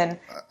Norwegian.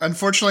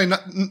 Unfortunately,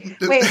 not.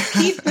 Wait,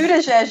 Pete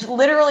Buttigieg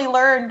literally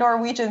learned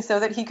Norwegian so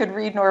that he could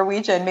read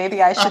Norwegian.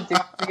 Maybe I should do.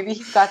 Maybe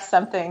he's got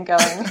something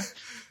going.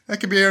 That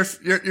could be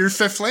your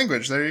fifth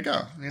language. There you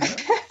go.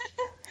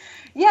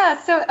 Yeah.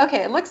 So,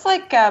 okay. It looks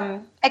like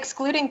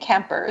excluding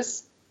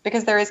campers,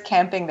 because there is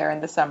camping there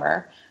in the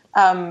summer,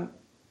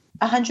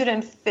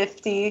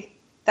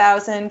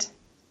 150,000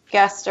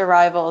 guest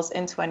arrivals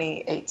in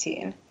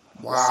 2018.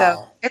 Wow.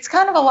 So it's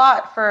kind of a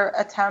lot for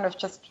a town of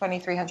just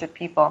 2,300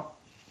 people.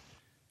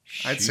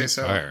 I'd say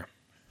so.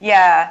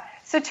 Yeah.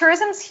 So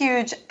tourism's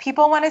huge.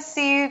 People want to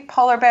see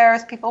polar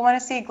bears. People want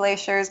to see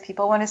glaciers.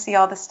 People want to see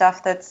all the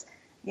stuff that's,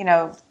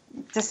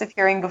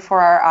 disappearing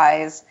before our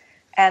eyes.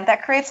 And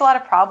that creates a lot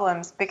of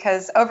problems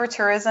because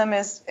over-tourism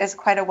is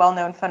quite a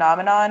well-known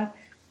phenomenon.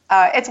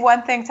 It's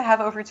one thing to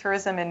have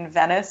over-tourism in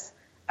Venice.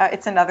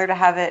 It's another to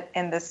have it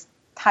in this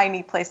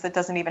tiny place that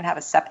doesn't even have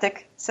a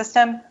septic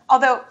system.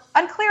 Although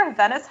unclear if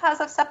Venice has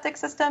a septic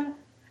system.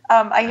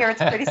 I hear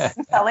it's pretty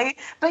smelly,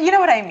 but you know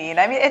what I mean.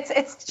 I mean,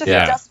 it's just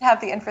It doesn't have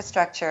the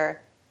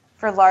infrastructure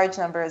for large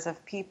numbers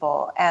of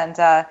people. And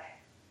the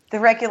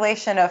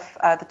regulation of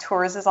the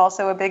tours is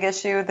also a big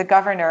issue.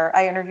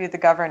 I interviewed the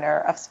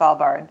governor of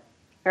Svalbard,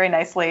 very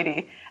nice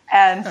lady,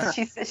 and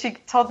she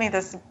told me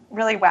this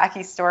really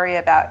wacky story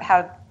about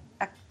how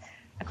a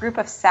group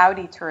of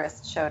Saudi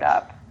tourists showed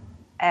up,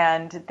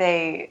 and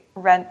they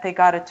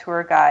got a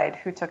tour guide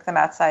who took them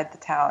outside the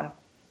town.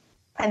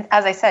 And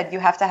as I said, you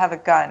have to have a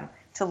gun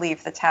to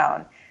leave the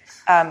town.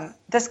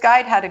 This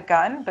guide had a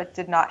gun, but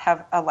did not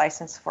have a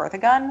license for the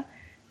gun.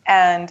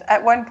 And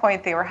at one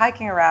point they were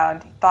hiking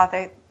around.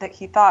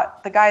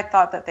 The guide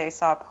thought that they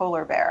saw a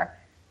polar bear,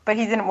 but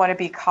he didn't want to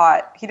be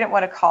caught. He didn't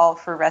want to call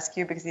for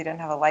rescue because he didn't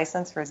have a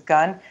license for his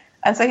gun.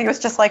 And so he was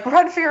just like,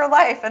 run for your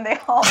life. And they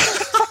all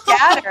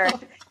scattered.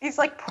 These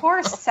like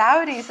poor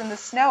Saudis in the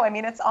snow. I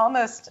mean, it's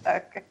almost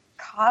a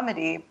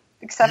comedy,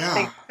 except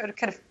they could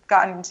have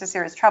gotten into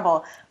serious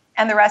trouble.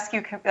 And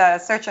the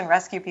search and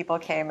rescue people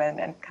came in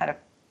and kind of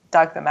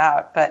dug them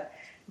out. But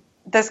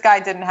this guy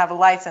didn't have a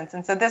license.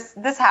 And so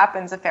this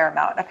happens a fair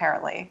amount,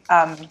 apparently.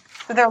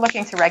 So they're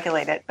looking to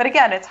regulate it. But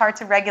again, it's hard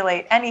to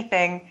regulate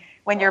anything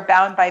when you're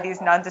bound by these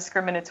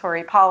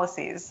non-discriminatory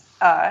policies,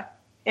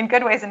 in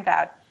good ways and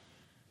bad.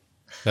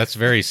 That's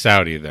very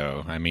Saudi,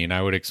 though. I mean,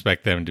 I would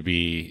expect them to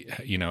be,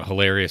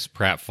 hilarious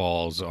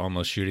pratfalls,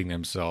 almost shooting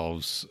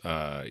themselves,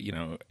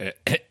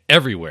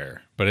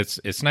 everywhere. But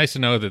it's nice to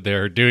know that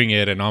they're doing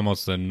it in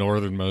almost the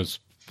northernmost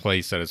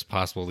place that it's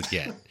possible to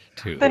get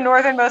to. The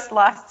northernmost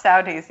lost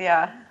Saudis,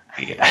 yeah.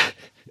 Yeah.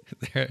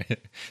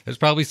 There's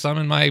probably some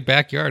in my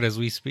backyard as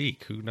we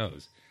speak. Who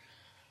knows?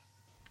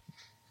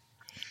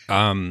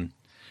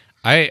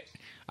 I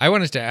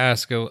wanted to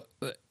ask.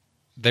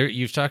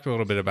 You've talked a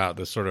little bit about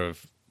the sort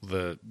of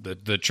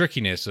the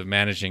trickiness of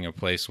managing a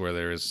place where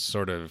there is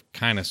sort of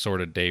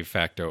de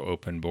facto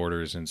open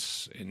borders in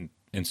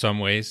some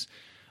ways,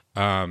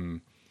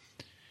 and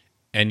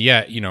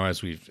yet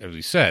as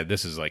we said,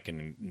 this is like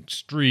an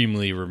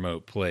extremely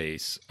remote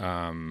place.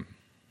 On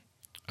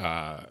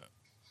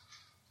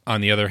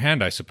the other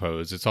hand, I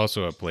suppose it's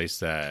also a place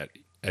that,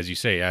 as you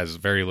say, has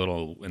very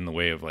little in the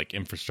way of like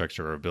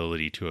infrastructure or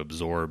ability to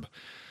absorb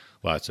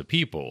lots of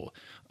people,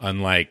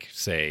 unlike,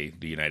 say,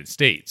 the United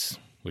States,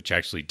 which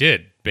actually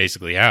did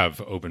basically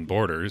have open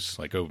borders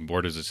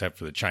except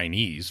for the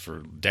Chinese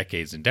for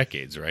decades and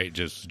decades, right?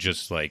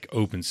 Just like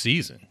open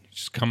season,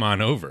 just come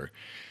on over.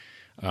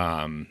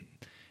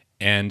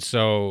 And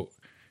so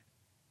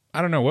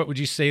I don't know, what would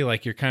you say,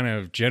 like your kind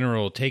of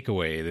general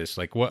takeaway, this,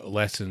 like what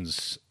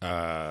lessons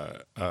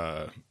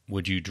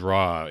would you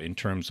draw in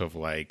terms of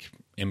like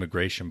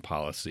immigration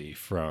policy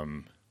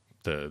from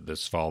the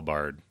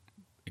Svalbard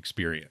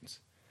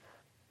experience?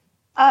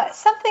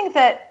 Something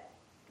that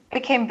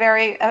became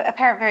very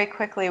apparent very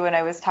quickly when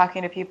I was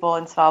talking to people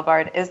in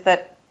Svalbard is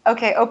that,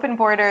 okay, open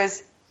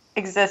borders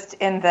exist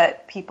in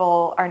that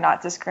people are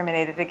not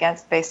discriminated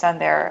against based on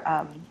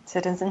their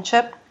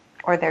citizenship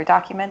or their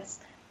documents.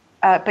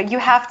 But you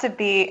have to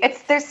be,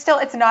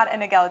 it's not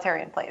an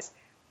egalitarian place.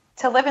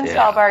 To live in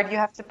Svalbard, you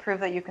have to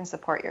prove that you can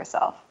support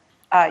yourself.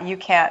 You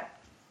can't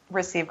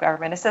receive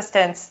government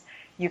assistance.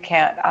 You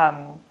can't,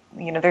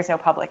 there's no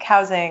public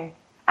housing.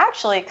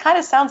 Actually, it kind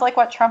of sounds like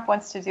what Trump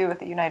wants to do with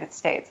the United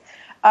States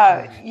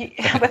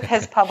with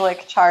his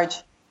public charge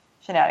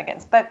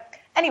shenanigans. But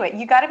anyway,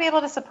 you got to be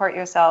able to support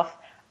yourself.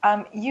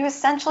 You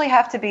essentially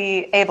have to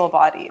be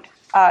able-bodied.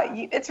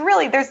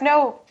 There's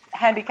no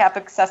handicap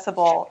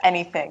accessible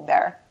anything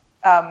there.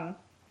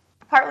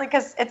 Partly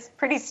because it's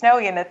pretty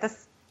snowy and that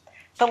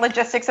the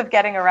logistics of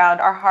getting around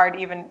are hard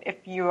even if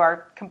you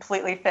are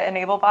completely fit and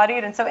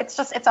able-bodied. And so it's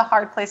a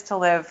hard place to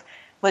live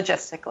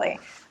logistically.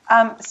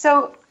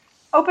 So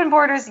open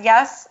borders,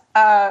 yes,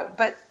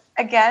 but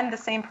again, the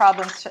same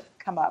problems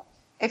come up.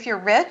 If you're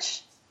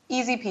rich,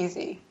 easy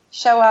peasy.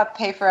 Show up,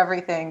 pay for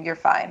everything, you're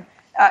fine.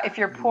 If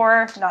you're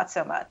poor, not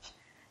so much.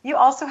 You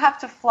also have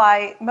to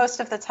fly. Most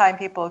of the time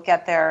people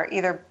get there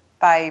either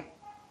by,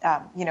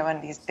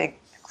 in these big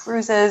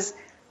cruises,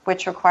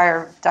 which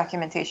require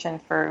documentation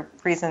for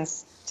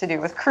reasons to do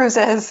with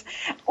cruises,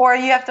 or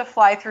you have to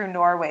fly through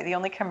Norway. The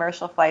only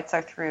commercial flights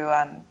are through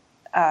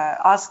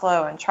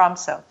Oslo and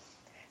Tromsø.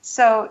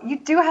 So you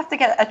do have to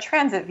get a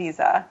transit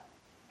visa.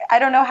 I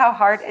don't know how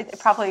hard, it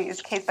probably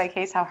is case by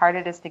case how hard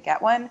it is to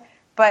get one,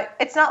 but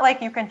it's not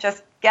like you can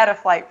just get a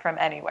flight from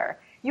anywhere.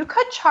 You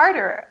could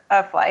charter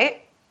a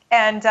flight,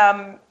 and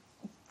there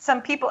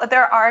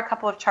are a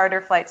couple of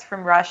charter flights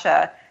from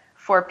Russia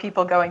for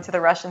people going to the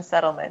Russian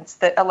settlements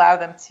that allow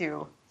them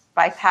to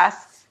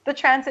bypass the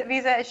transit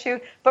visa issue,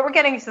 but we're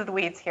getting into the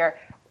weeds here.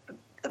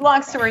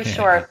 Long story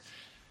short,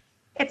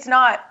 it's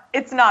not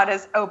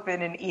as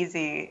open and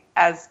easy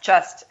as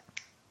just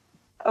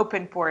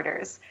open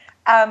borders.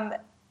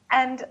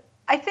 And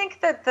I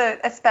think that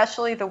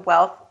especially the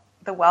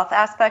wealth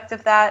aspect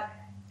of that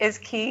is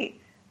key.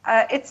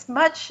 It's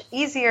much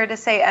easier to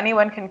say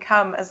anyone can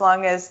come as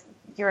long as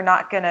you're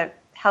not going to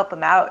help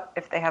them out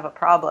if they have a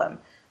problem,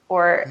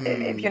 or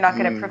if you're not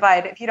going to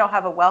provide, if you don't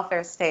have a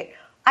welfare state.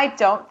 I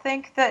don't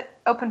think that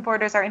open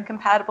borders are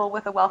incompatible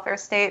with a welfare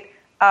state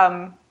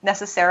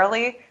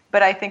necessarily,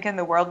 but I think in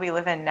the world we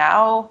live in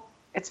now,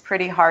 it's a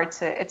pretty hard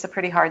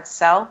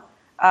sell.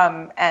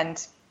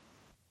 And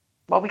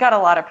we got a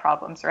lot of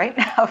problems right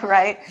now,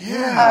 right?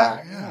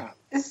 Yeah.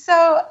 It's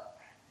a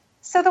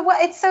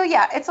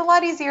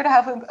lot easier to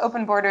have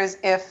open borders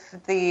if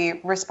the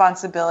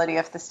responsibility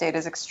of the state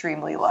is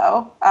extremely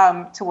low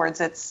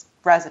towards its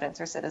residents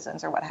or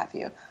citizens or what have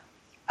you.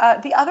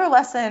 The other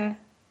lesson,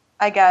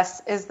 I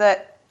guess, is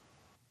that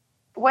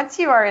once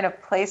you are in a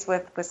place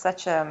with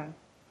such a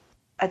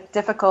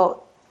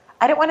difficult,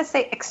 I don't want to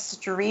say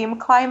extreme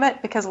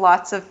climate, because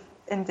lots of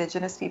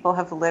indigenous people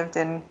have lived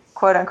in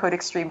quote unquote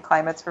extreme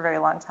climates for a very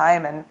long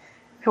time, and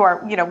who are,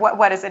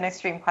 what is an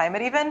extreme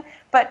climate even?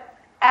 But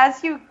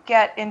as you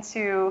get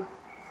into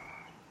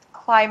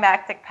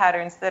climactic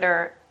patterns that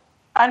are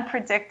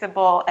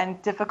unpredictable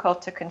and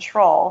difficult to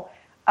control,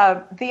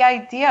 the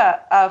idea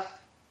of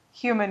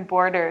human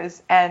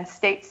borders and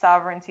state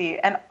sovereignty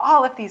and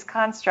all of these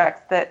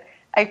constructs that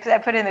I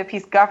put in the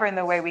piece, govern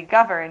the way we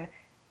govern,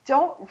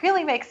 don't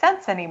really make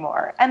sense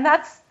anymore. And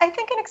that's, I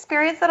think, an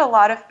experience that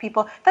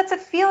that's a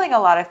feeling a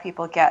lot of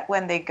people get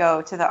when they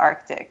go to the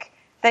Arctic,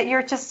 that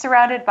you're just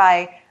surrounded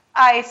by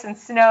ice and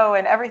snow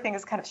and everything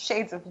is kind of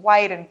shades of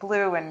white and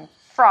blue and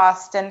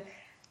frost. And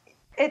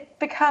it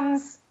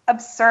becomes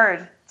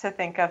absurd to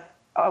think of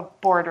a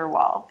border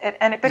wall.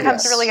 And it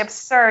becomes really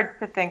absurd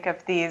to think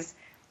of these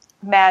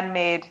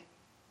man-made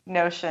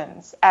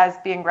notions as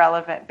being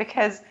relevant,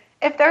 because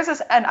if there's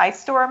an ice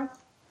storm,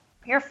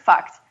 you're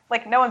fucked.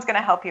 Like, no one's going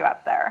to help you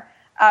up there.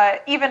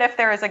 Even if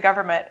there is a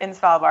government in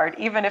Svalbard,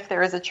 even if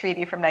there is a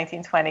treaty from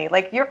 1920,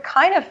 like, you're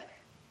kind of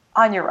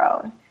on your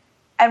own.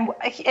 And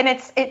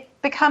it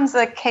becomes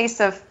a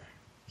case of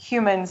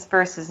humans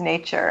versus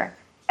nature.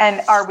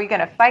 And are we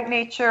going to fight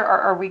nature, or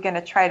are we going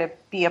to try to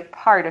be a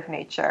part of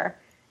nature?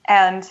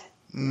 And,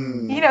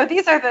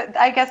 these are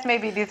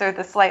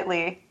the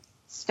slightly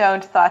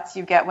stoned thoughts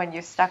you get when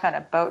you're stuck on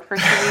a boat for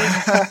 2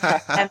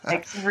 weeks and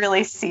like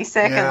really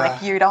seasick and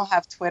like you don't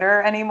have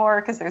Twitter anymore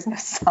because there's no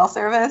cell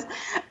service. And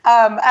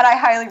I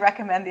highly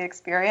recommend the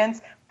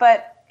experience,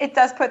 but it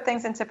does put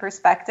things into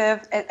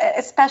perspective,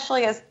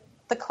 especially as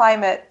the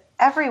climate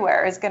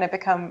everywhere is going to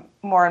become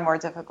more and more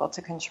difficult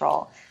to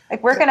control.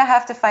 Like, we're going to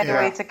have to find a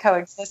way to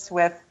coexist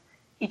with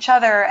each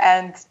other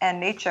and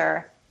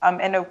nature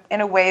in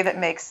a way that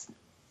makes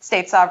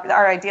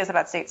our ideas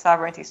about state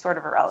sovereignty sort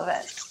of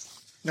irrelevant.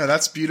 No,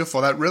 that's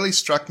beautiful. That really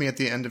struck me at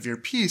the end of your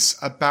piece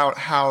about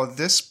how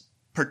this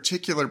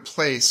particular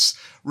place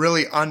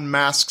really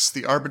unmasks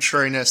the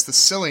arbitrariness, the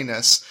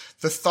silliness,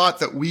 the thought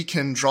that we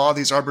can draw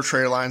these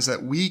arbitrary lines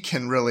that we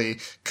can really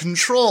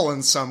control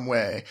in some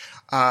way.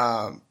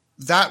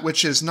 That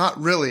which is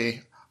not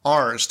really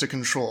ours to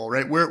control,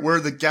 right? We're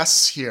the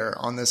guests here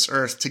on this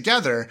earth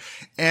together.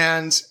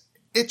 And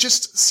it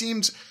just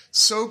seemed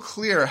so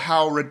clear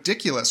how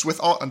ridiculous with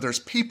all, and there's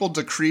papal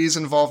decrees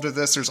involved in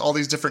this. There's all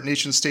these different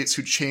nation states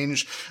who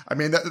change. I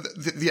mean,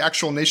 the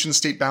actual nation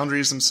state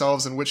boundaries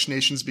themselves and which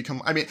nations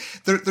become, I mean,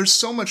 there's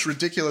so much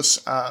ridiculous,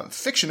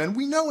 fiction. And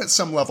we know at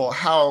some level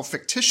how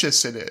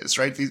fictitious it is,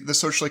 right? The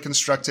socially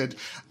constructed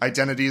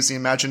identities, the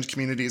imagined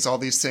communities, all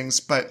these things.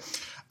 But,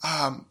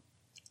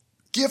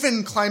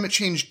 given climate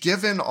change,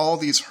 given all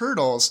these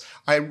hurdles,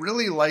 I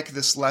really like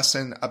this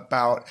lesson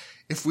about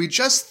if we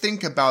just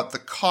think about the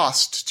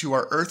cost to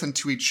our Earth and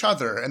to each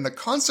other and the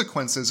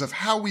consequences of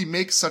how we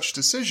make such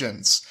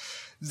decisions,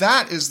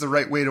 that is the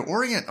right way to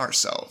orient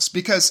ourselves.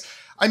 Because,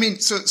 I mean,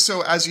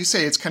 so as you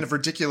say, it's kind of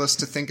ridiculous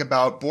to think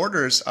about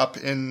borders up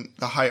in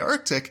the high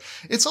Arctic.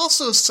 It's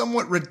also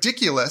somewhat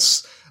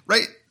ridiculous,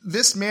 right?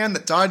 This man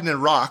that died in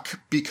Iraq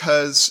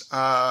because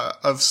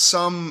of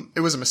it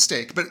was a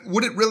mistake, but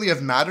would it really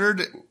have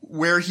mattered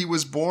where he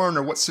was born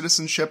or what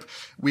citizenship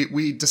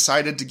we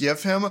decided to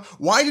give him?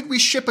 Why did we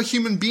ship a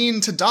human being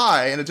to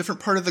die in a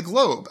different part of the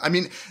globe? I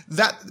mean,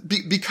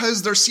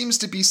 because there seems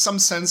to be some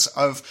sense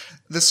of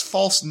this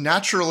false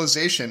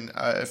naturalization,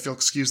 if you'll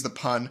excuse the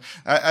pun,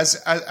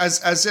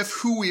 as if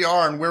who we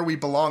are and where we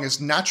belong is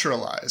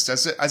naturalized,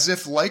 as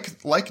if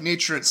like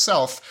nature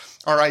itself,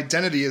 our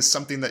identity is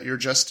something that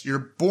you're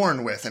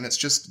born with and it's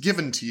just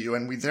given to you.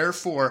 And we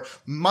therefore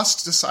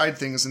must decide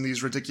things in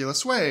these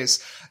ridiculous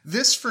ways.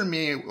 This, for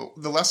me,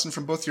 the lesson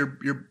from both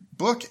your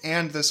book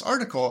and this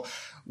article,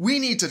 we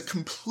need to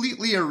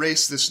completely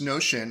erase this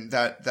notion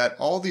that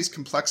all these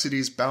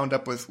complexities bound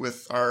up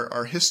with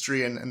our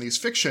history and these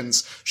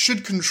fictions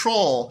should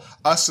control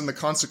us and the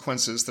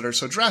consequences that are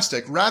so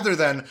drastic, rather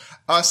than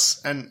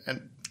us and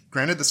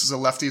granted, this is a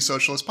lefty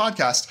socialist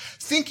podcast,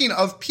 thinking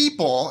of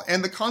people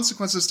and the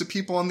consequences to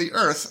people on the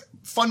earth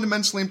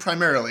fundamentally and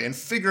primarily, and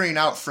figuring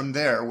out from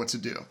there what to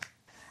do.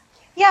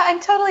 Yeah, I'm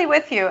totally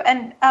with you.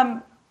 And,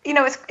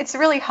 it's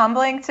really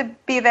humbling to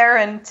be there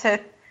and to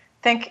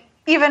think,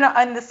 even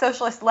on the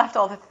socialist left,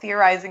 all the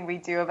theorizing we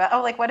do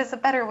about, what is a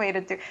better way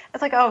to do?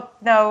 It's like, oh,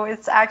 no,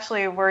 it's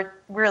actually,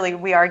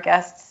 we are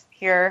guests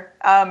here,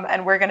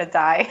 and we're going to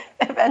die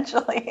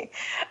eventually.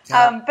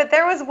 Yeah. But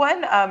there was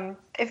one,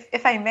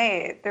 if I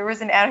may, there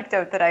was an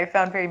anecdote that I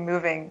found very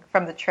moving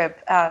from the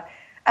trip. At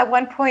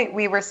one point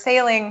we were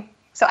sailing.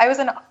 So I was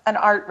in an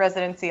art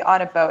residency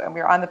on a boat, and we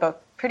were on the boat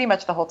pretty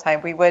much the whole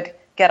time. We would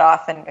get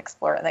off and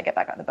explore and then get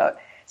back on the boat.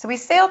 So we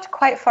sailed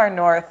quite far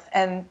north,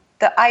 and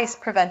the ice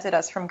prevented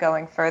us from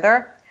going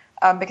further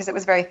because it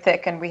was very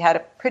thick and we had a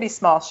pretty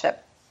small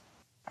ship.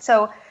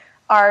 So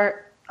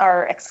our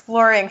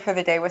exploring for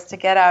the day was to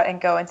get out and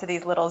go into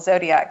these little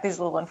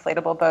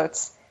inflatable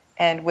boats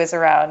and whiz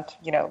around,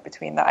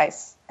 between the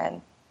ice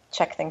and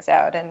check things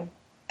out. And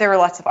there were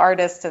lots of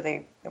artists, so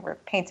they were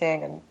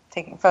painting and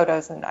taking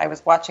photos, and I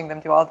was watching them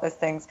do all of those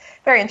things.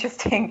 Very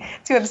interesting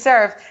to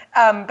observe.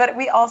 But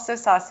we also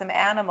saw some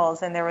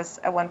animals, and there was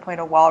at one point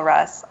a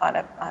walrus on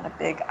a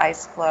big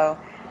ice floe.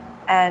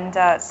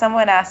 And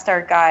someone asked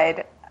our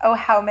guide,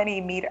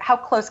 how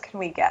close can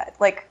we get?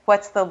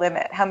 What's the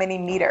limit? How many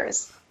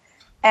meters?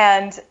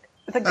 And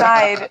the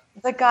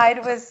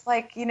guide was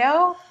like,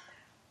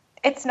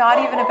 it's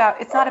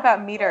not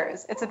about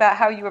meters. It's about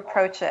how you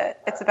approach it.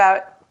 It's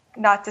about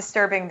not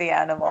disturbing the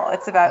animal.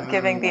 It's about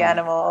giving the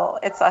animal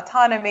its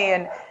autonomy,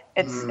 and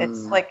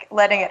it's like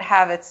letting it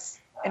have its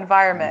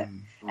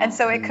environment. And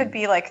so it could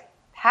be like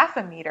half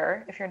a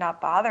meter if you're not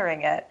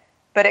bothering it,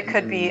 but it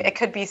could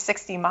be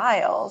 60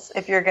 miles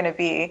if you're going to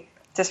be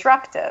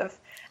disruptive.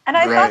 And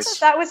I thought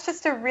that was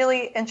just a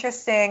really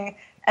interesting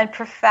and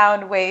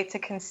profound way to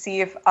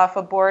conceive of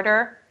a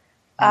border,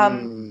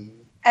 and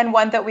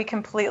one that we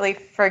completely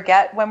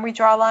forget when we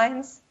draw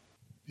lines.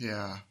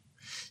 Yeah.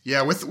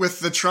 Yeah,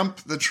 with the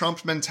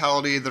Trump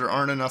mentality, there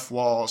aren't enough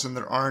walls and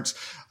there aren't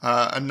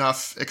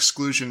enough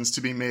exclusions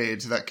to be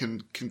made that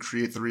can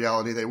create the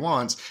reality they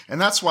want.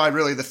 And that's why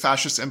really the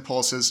fascist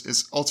impulse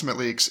is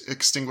ultimately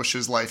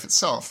extinguishes life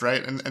itself,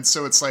 right? And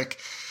so it's like,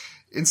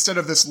 instead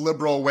of this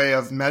liberal way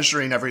of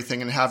measuring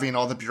everything and having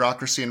all the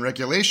bureaucracy and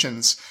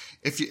regulations,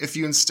 if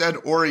you instead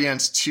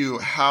orient to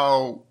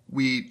how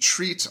we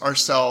treat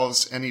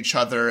ourselves and each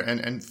other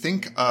and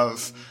think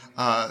of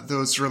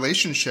those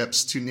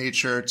relationships to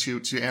nature,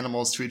 to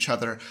animals, to each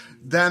other,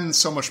 then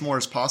so much more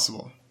is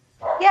possible.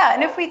 Yeah,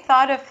 and if we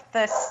thought of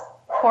this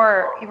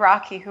poor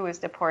Iraqi who was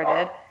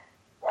deported,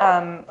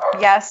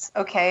 yes,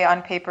 okay,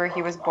 on paper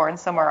he was born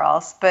somewhere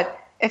else, but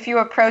if you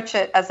approach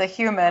it as a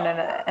human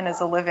and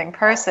as a living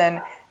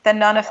person, then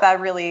none of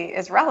that really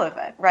is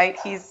relevant, right?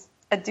 He's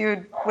a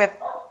dude with,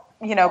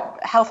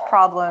 health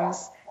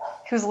problems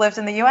who's lived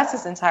in the U.S.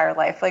 his entire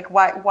life. Like,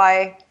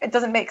 why? It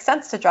doesn't make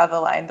sense to draw the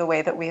line the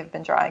way that we have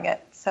been drawing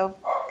it. So,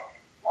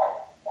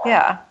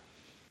 yeah.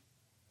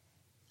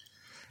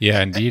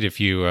 Yeah, indeed. If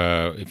you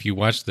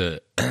watch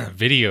the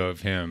video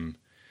of him,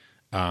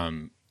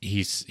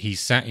 he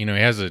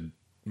has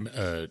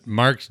a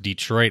marked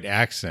Detroit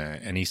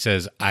accent, and he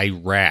says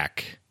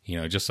Iraq,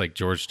 just like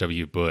George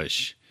W.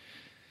 Bush.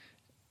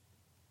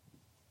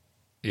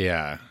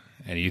 Yeah.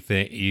 And you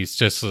think it's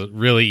just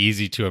really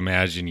easy to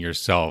imagine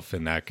yourself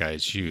in that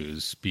guy's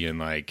shoes, being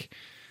like,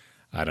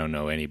 I don't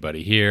know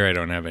anybody here. I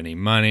don't have any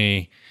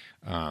money.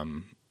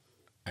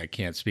 I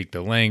can't speak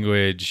the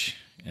language,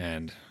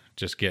 and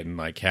just getting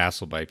like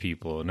hassled by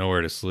people,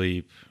 nowhere to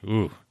sleep.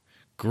 Ooh,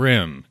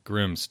 grim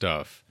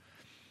stuff.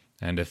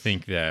 And to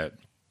think that,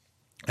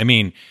 I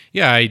mean,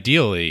 yeah,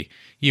 ideally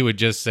you would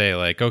just say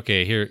like,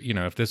 okay, here,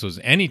 if this was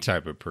any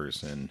type of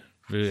person,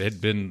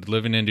 had been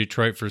living in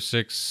Detroit for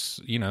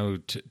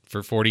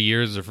for 40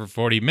 years or for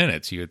 40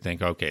 minutes, you would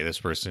think, okay,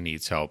 this person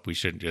needs help. We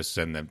shouldn't just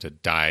send them to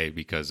die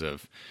because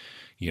of,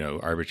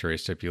 arbitrary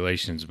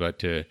stipulations. But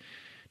to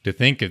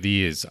think of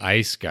these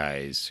ICE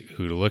guys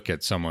who look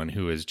at someone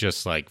who is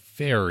just like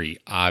very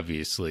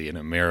obviously an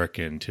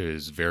American to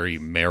his very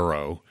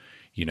marrow,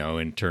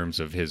 in terms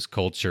of his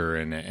culture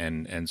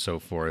and so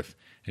forth,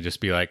 and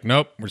just be like,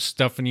 nope, we're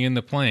stuffing you in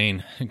the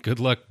plane. Good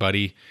luck,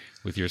 buddy,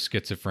 with your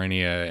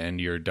schizophrenia and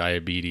your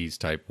diabetes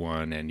type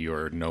 1 and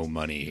your no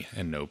money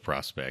and no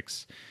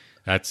prospects.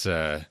 That's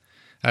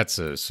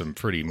some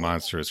pretty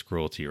monstrous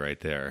cruelty right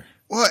there.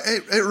 Well,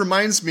 it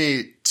reminds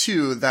me,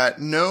 too,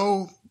 that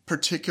no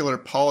particular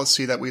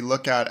policy that we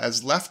look at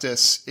as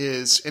leftists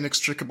is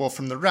inextricable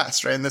from the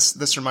rest, right? And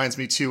this reminds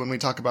me, too, when we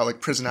talk about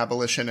like prison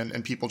abolition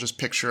and people just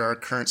picture our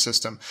current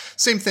system.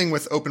 Same thing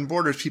with open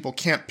borders. People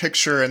can't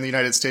picture in the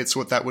United States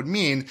what that would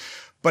mean,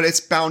 but it's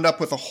bound up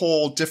with a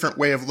whole different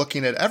way of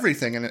looking at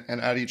everything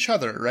and at each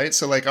other, right?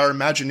 So like our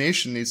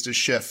imagination needs to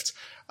shift.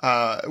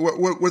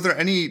 Were there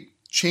any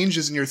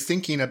changes in your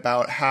thinking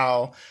about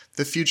how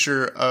the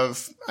future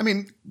of,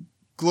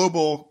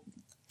 global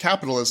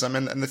capitalism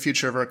and the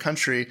future of our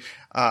country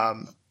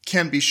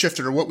can be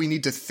shifted, or what we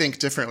need to think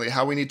differently,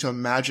 how we need to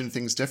imagine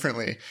things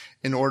differently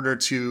in order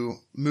to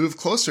move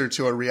closer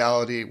to a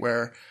reality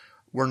where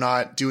we're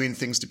not doing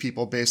things to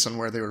people based on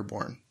where they were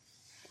born?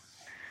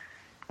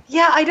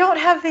 Yeah, I don't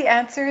have the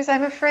answers,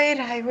 I'm afraid.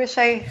 I wish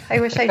I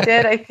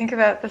did. I think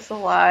about this a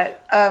lot.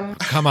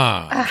 Come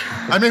on.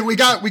 We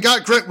got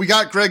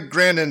Greg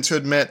Grandin to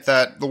admit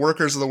that the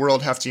workers of the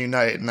world have to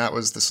unite, and that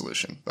was the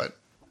solution. But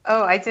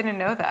oh, I didn't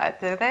know that.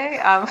 Did they?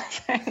 I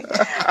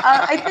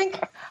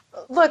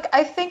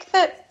think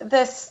that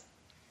this,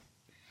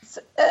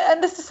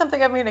 and this is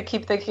something I'm going to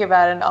keep thinking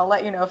about, and I'll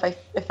let you know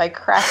if I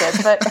crack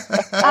it. But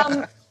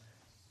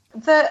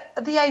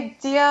the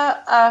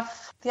idea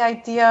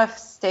of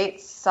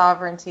state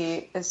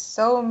sovereignty is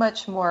so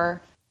much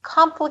more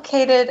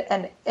complicated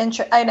and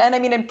I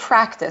mean in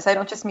practice. I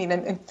don't just mean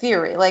in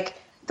theory. Like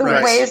the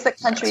ways that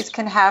countries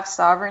can have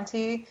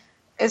sovereignty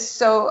is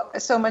so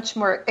much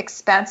more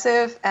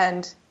expansive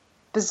and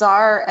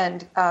bizarre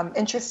and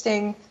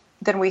interesting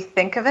than we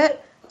think of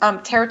it.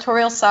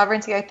 Territorial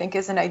sovereignty, I think,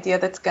 is an idea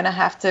that's going to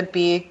have to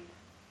be,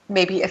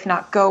 maybe if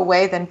not go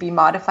away, then be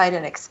modified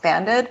and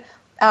expanded.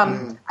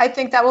 I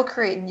think that will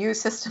create new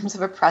systems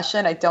of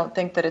oppression. I don't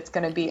think that it's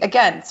going to be,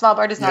 again,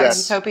 Svalbard is not a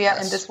utopia,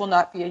 and this will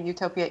not be a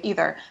utopia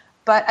either.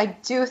 But I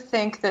do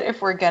think that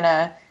if we're going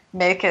to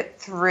make it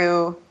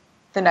through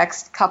the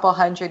next couple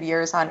hundred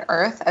years on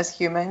Earth as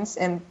humans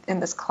in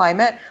this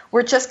climate,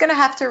 we're just going to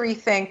have to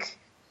rethink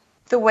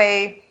the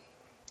way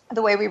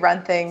we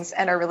run things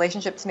and our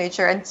relationship to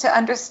nature, and to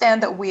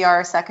understand that we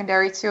are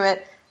secondary to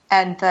it,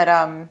 and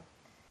that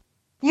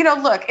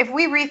look, if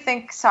we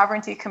rethink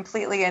sovereignty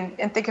completely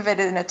and think of it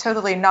in a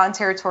totally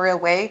non-territorial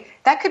way,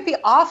 that could be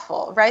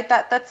awful, right?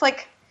 That's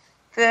like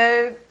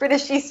the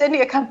British East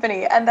India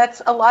Company, and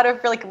that's a lot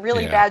of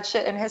really bad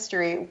shit in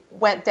history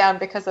went down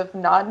because of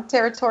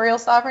non-territorial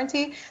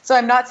sovereignty. So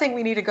I'm not saying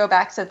we need to go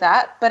back to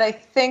that, but I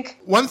think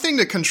one thing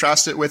to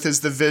contrast it with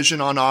is the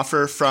vision on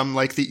offer from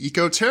like the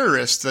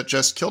eco-terrorists that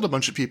just killed a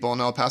bunch of people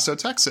in El Paso,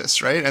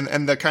 Texas, right?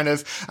 And the kind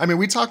of,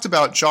 we talked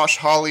about Josh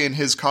Hawley and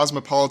his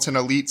cosmopolitan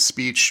elite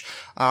speech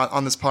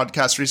on this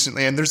podcast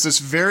recently, and there's this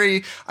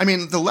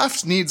the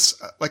left needs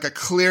like a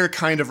clear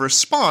kind of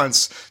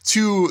response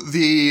to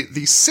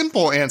the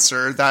simple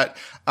answer that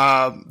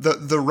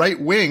the right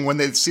wing, when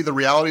they see the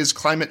realities of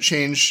climate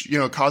change,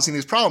 causing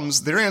these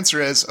problems, their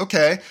answer is,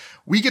 okay,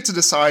 we get to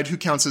decide who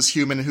counts as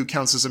human and who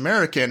counts as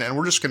American, and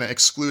we're just going to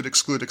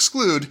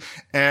exclude,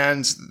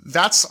 and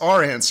that's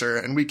our answer,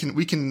 and we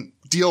can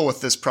deal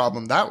with this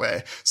problem that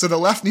way. So the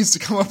left needs to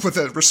come up with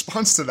a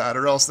response to that,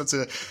 or else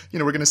we're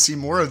going to see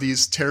more of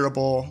these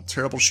terrible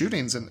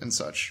shootings and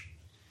such.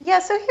 Yeah.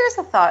 So here's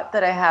a thought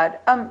that I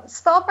had.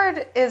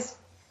 Svalbard is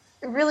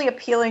really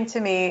appealing to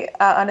me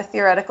on a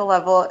theoretical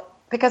level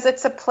because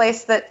it's a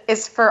place that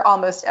is for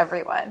almost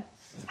everyone.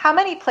 How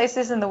many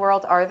places in the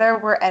world are there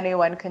where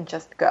anyone can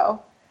just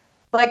go?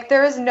 Like,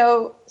 there is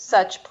no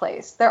such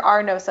place. There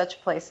are no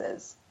such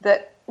places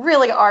that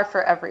really are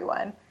for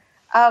everyone.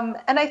 And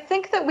I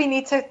think that we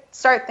need to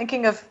start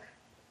thinking of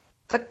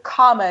the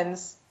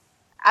commons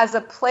as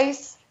a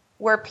place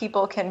where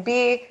people can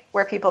be,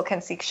 where people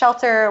can seek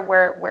shelter,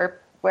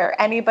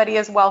 where anybody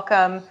is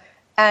welcome.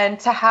 And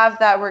to have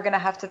that, we're going to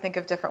have to think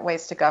of different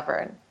ways to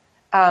govern.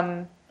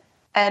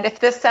 And if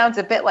this sounds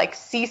a bit like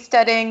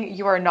seasteading,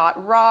 you are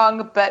not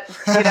wrong. But,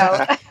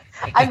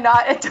 I'm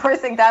not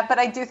endorsing that, but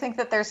I do think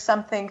that there's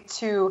something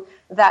to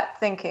that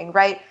thinking,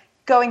 right?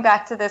 Going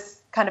back to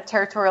this kind of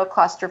territorial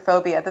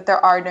claustrophobia, that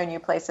there are no new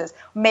places.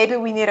 Maybe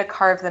we need to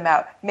carve them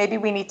out. Maybe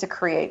we need to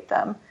create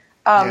them.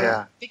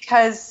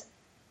 Because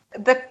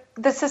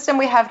the system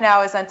we have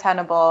now is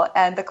untenable,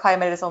 and the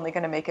climate is only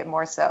going to make it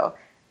more so.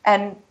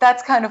 And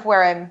that's kind of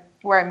where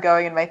I'm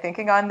going in my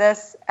thinking on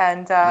this.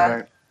 And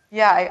I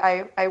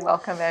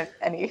welcome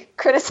any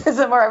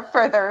criticism or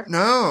further.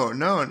 No,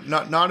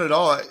 not at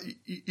all.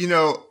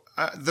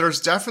 There's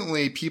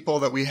definitely people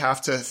that we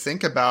have to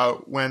think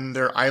about when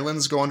their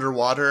islands go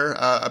underwater.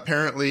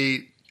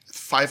 Apparently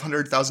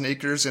 500,000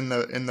 acres in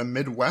the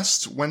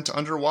Midwest went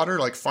underwater,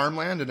 like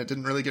farmland, and it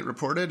didn't really get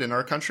reported in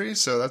our country.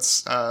 So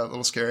that's a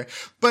little scary.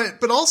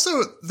 But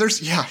also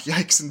there's,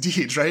 yikes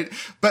indeed, right?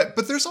 But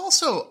there's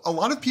also a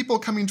lot of people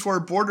coming to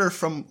our border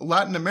from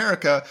Latin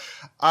America,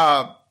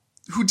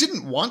 who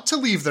didn't want to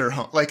leave their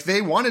home. Like,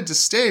 they wanted to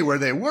stay where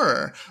they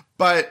were.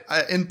 But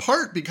in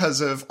part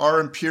because of our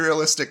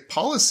imperialistic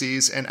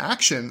policies and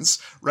actions,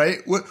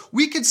 right?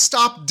 We could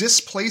stop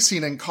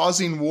displacing and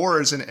causing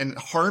wars and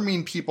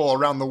harming people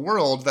around the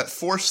world that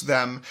force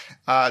them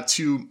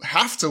to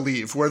have to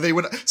leave where they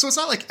would. So it's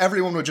not like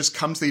everyone would just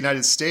come to the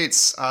United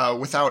States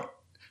without,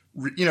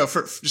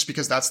 just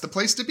because that's the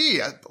place to be.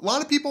 A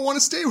lot of people want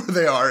to stay where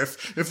they are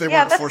if they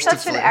weren't forced to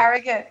flee.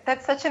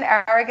 That's such an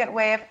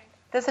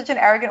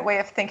arrogant way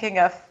of thinking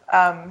of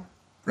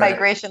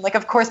migration. Like,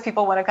 of course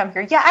people want to come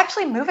here. Yeah,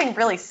 actually moving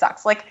really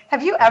sucks. Like,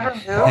 have you ever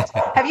moved?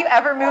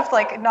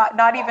 Like,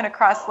 not even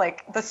across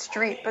like the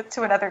street, but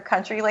to another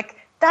country? Like,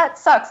 that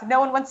sucks. No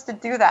one wants to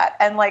do that.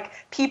 And like,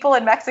 people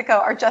in Mexico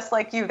are just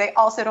like you. They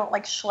also don't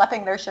like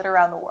schlepping their shit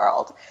around the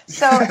world.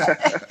 So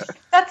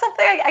that's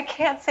something I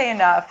can't say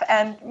enough.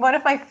 And one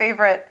of my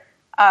favorite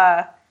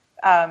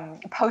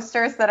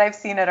posters that I've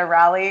seen at a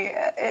rally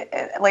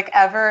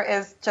ever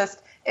is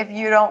just, if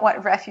you don't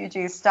want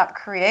refugees, stop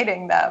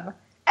creating them.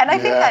 And I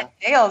think that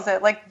nails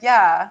it. Like,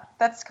 yeah,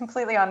 that's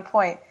completely on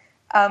point.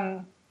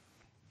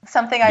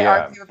 Something I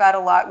argue about a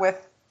lot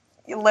with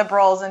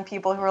liberals and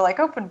people who are like,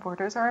 open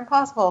borders are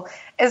impossible,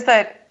 is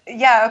that,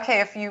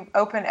 if you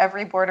open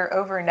every border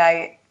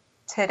overnight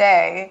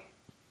today,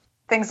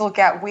 things will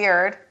get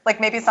weird.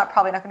 Like, maybe it's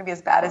probably not going to be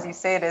as bad as you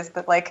say it is,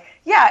 but like,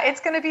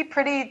 it's going to be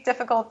pretty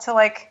difficult to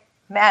like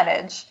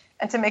manage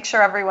and to make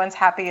sure everyone's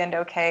happy and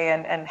okay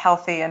and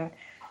healthy. And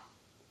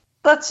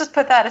let's just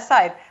put that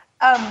aside.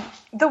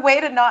 The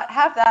way to not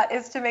have that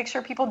is to make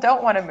sure people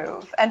don't want to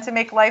move and to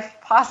make life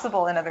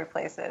possible in other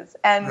places.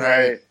 And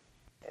I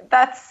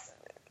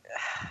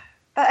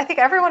think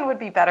everyone would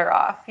be better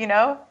off,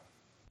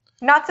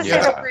 Not to say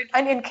that we're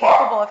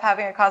incapable of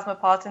having a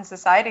cosmopolitan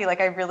society.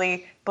 Like, I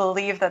really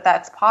believe that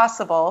that's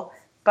possible.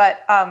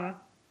 But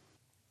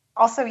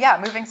also,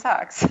 moving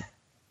sucks.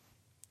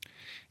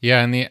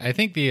 Yeah, and I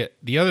think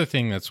the other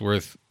thing that's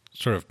worth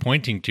sort of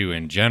pointing to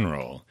in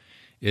general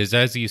is,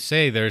 as you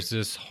say, there's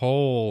this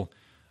whole,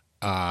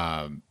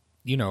 apparatus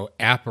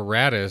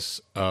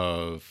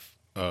of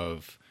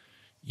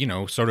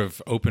sort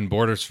of open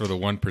borders for the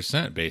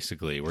 1%,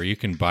 basically, where you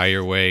can buy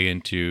your way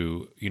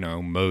into,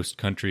 most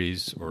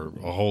countries, or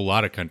a whole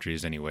lot of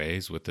countries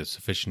anyways, with a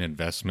sufficient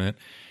investment.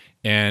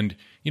 And,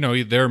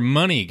 their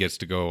money gets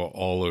to go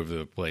all over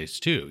the place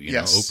too,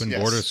 open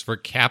borders for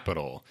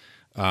capital.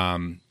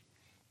 And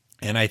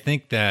I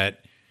think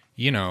that,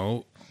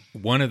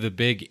 one of the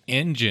big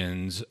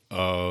engines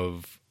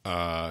of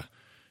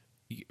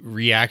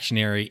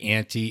reactionary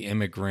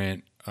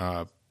anti-immigrant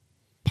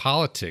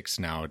politics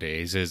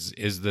nowadays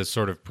is the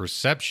sort of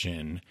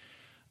perception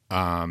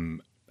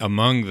among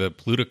the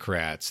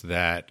plutocrats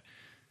that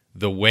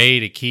the way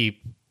to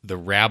keep the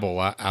rabble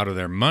out of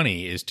their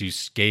money is to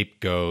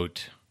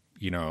scapegoat,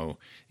 the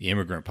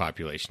immigrant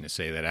population, to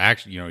say that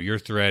actually, your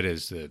threat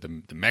is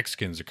the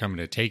Mexicans are coming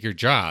to take your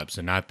jobs,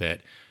 and not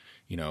that,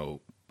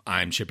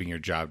 I'm shipping your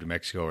job to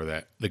Mexico, or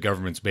that the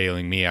government's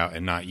bailing me out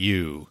and not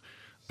you.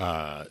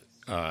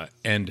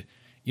 And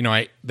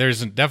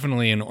there's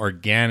definitely an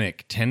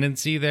organic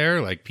tendency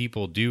there. Like,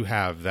 people do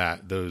have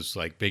those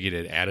like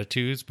bigoted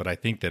attitudes, but I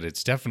think that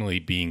it's definitely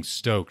being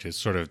stoked as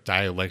sort of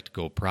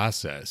dialectical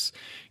process.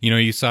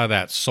 You saw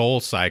that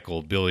Soul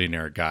Cycle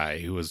billionaire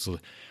guy who was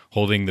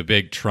holding the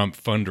big Trump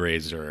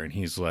fundraiser, and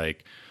he's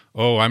like,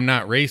 "Oh, I'm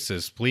not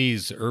racist.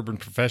 Please, urban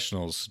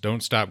professionals,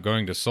 don't stop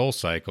going to Soul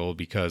Cycle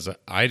because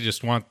I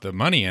just want the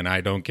money and I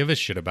don't give a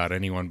shit about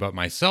anyone but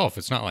myself.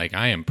 It's not like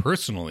I am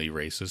personally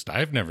racist.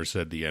 I've never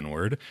said the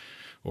N-word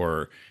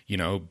or,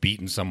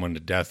 beaten someone to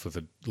death with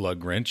a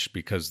lug wrench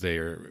because they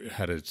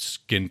had a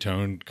skin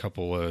tone a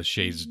couple of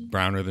shades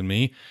browner than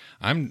me.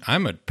 I'm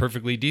a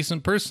perfectly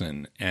decent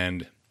person."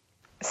 And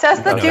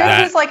says the dude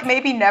who's like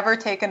maybe never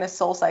taken a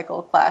Soul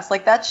Cycle class.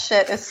 Like, that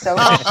shit is so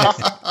vicious.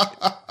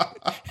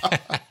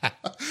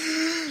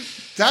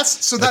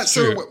 So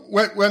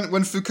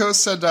when Foucault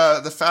said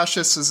the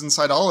fascist is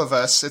inside all of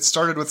us, it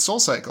started with Soul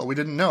Cycle. We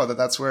didn't know that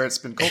that's where it's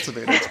been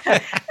cultivated.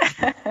 But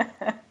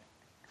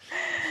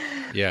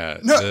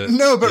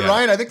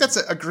Ryan, I think that's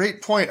a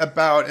great point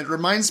about. It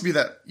reminds me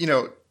that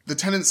the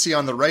tendency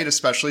on the right,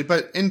 especially,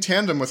 but in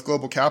tandem with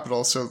global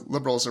capital, so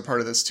liberals are part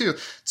of this too,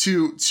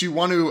 to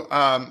want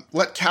to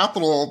let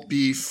capital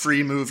be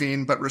free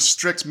moving, but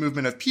restrict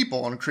movement of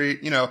people and create,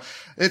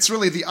 it's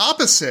really the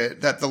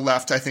opposite that the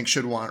left, I think,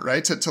 should want,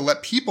 right? To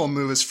let people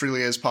move as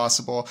freely as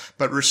possible,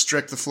 but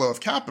restrict the flow of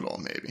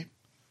capital, maybe.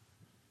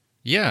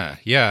 Yeah.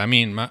 I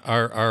mean,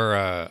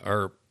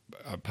 our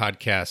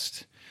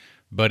podcast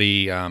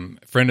buddy,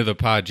 friend of the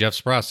pod, Jeff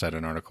Spross, had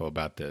an article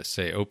about this.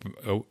 Say,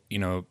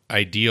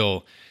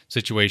 ideal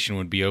situation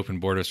would be open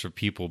borders for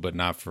people, but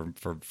not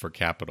for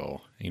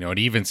capital. And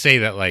even say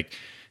that like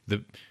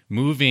the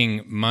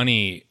moving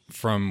money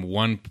from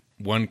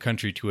one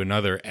country to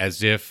another,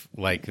 as if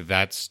like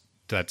that's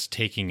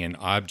taking an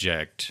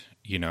object,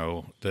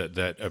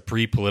 that a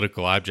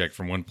pre-political object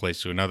from one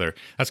place to another.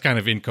 That's kind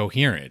of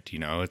incoherent.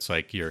 It's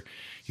like you're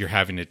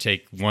having to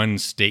take one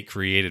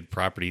state-created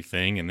property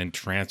thing and then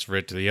transfer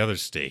it to the other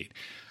state.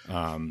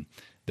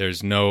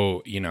 There's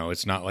no,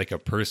 it's not like a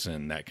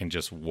person that can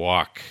just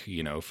walk,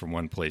 from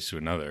one place to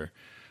another.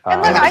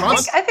 And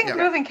look, I think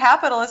moving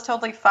capital is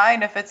totally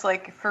fine if it's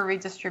like for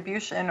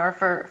redistribution or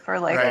for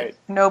like right.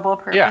 noble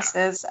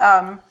purposes.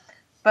 Yeah.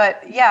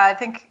 But yeah, I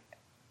think,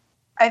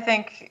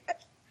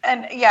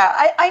 and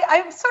yeah,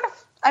 I'm sort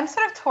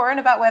of torn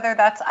about whether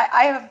that's,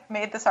 I have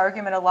made this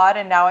argument a lot,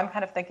 and now I'm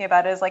kind of thinking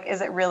about it as like,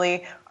 is it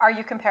really, are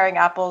you comparing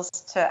apples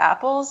to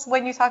apples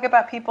when you talk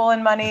about people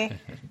and money?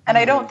 And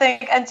I don't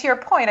think, and to your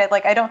point,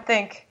 I don't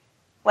think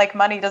like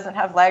money doesn't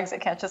have legs.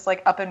 It can't just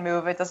like up and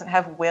move. It doesn't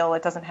have will.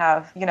 It doesn't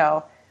have,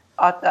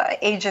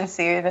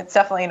 agency, and it's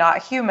definitely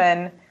not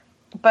human.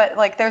 But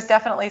like, there's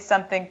definitely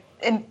something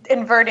in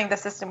inverting the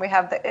system we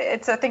have.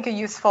 It's, I think, a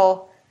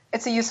useful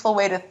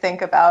way to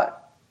think about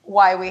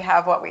why we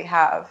have what we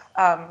have.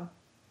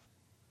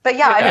 But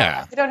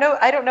yeah,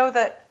 I don't know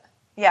that.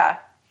 Yeah.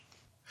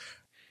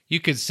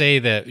 You could say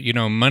that,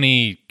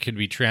 money could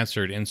be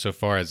transferred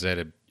insofar as that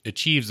it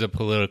achieves the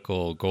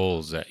political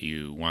goals that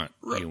you want.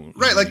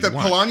 Right, like the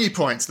Polanyi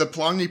points. The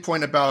Polanyi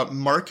point about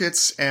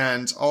markets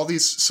and all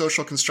these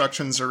social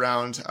constructions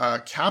around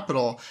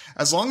capital,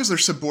 as long as they're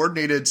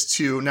subordinated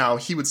to, now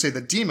he would say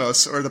the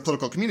demos or the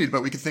political community,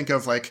 but we could think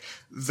of like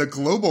the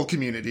global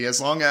community,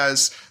 as long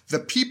as the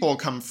people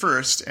come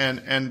first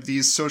and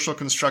these social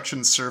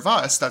constructions serve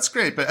us, that's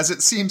great. But as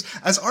it seems,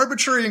 as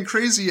arbitrary and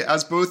crazy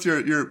as both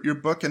your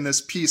book and this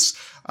piece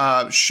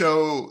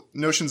show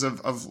notions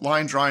of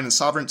line drawing and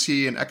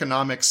sovereignty and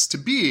economics to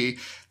be,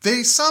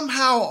 they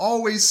somehow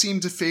always seem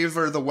to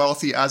favor the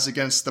wealthy as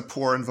against the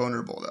poor and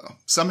vulnerable, though.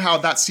 Somehow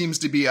that seems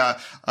to be a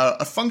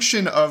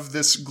function of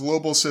this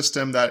global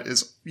system that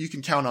is, you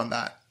can count on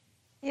that.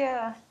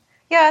 Yeah.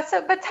 Yeah,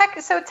 so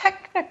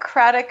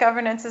technocratic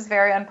governance is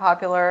very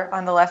unpopular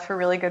on the left for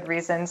really good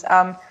reasons.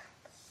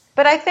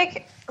 But I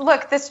think,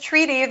 look, this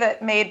treaty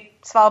that made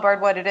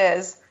Svalbard what it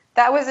is,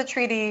 that was a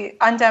treaty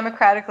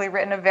undemocratically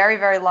written a very,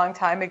 very long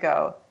time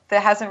ago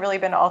that hasn't really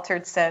been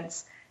altered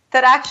since,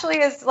 that actually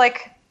is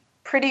like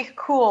pretty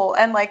cool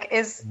and like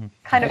is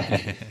kind of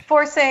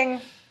forcing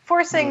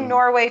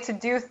Norway to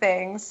do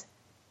things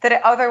that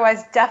it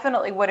otherwise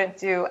definitely wouldn't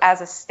do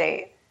as a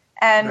state.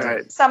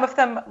 And some of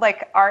them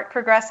like aren't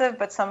progressive,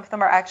 but some of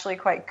them are actually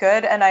quite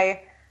good. And I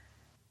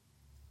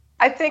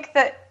think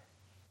that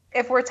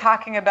if we're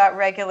talking about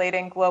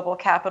regulating global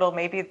capital,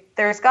 maybe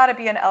there's got to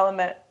be an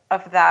element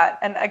of that.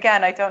 And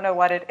again, I don't know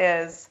what it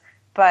is,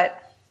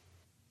 but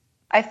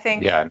I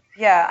think, I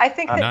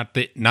think that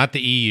not the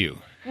EU.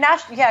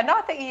 Not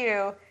the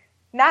EU.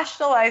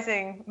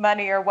 Nationalizing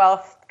money or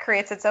wealth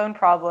creates its own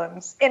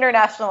problems.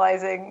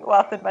 Internationalizing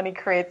wealth and money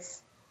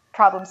creates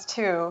problems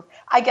too.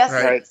 I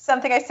guess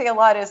something I say a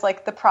lot is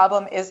like the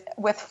problem is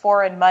with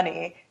foreign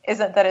money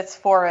isn't that it's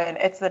foreign,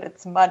 it's that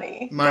it's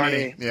money.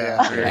 Money.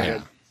 Yeah. Very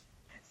good.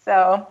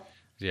 So.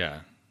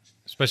 Yeah.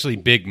 Especially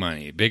big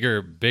money.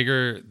 The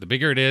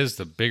bigger it is,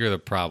 the bigger the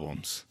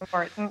problems.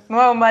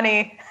 More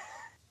money.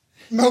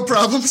 No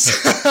problems.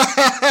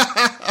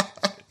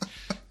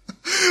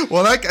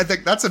 Well, I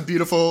think that's a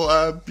beautiful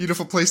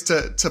place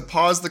to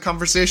pause the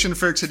conversation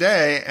for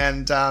today,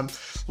 and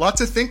lot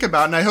to think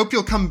about. And I hope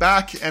you'll come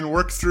back and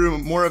work through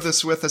more of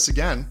this with us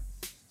again.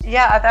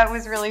 Yeah, that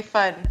was really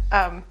fun.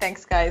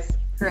 Thanks, guys,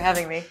 for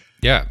having me.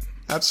 Yeah,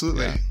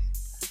 absolutely. Yeah.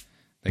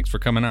 Thanks for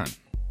coming on.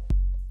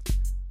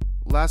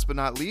 Last but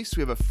not least,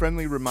 we have a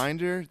friendly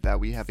reminder that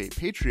we have a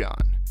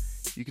Patreon.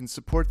 You can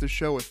support the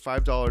show with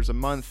 $5 a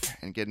month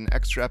and get an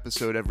extra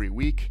episode every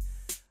week.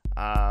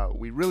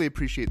 We really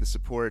appreciate the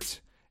support,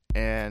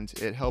 and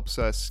it helps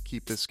us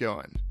keep this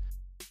going.